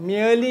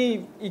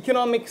merely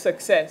economic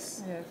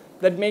success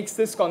that makes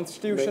this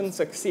constitution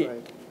succeed.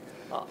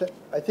 Right.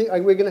 I think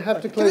we're going to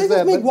have to close there.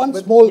 Can I just make one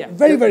small,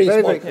 very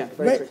small, very quick,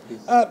 please.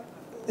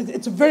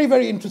 It's a very,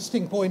 very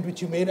interesting point which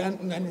you made.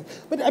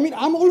 But I mean,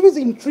 I'm always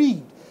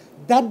intrigued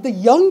that the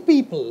young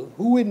people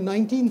who in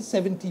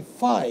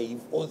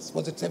 1975, or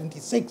was it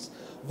 76,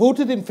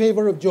 voted in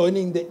favor of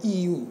joining the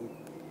EU,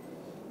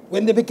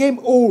 when they became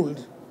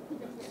old,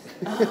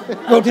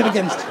 voted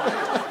against it.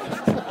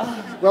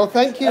 Well,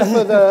 thank you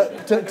for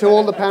to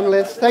all the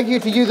panelists. Thank you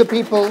to you, the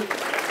people.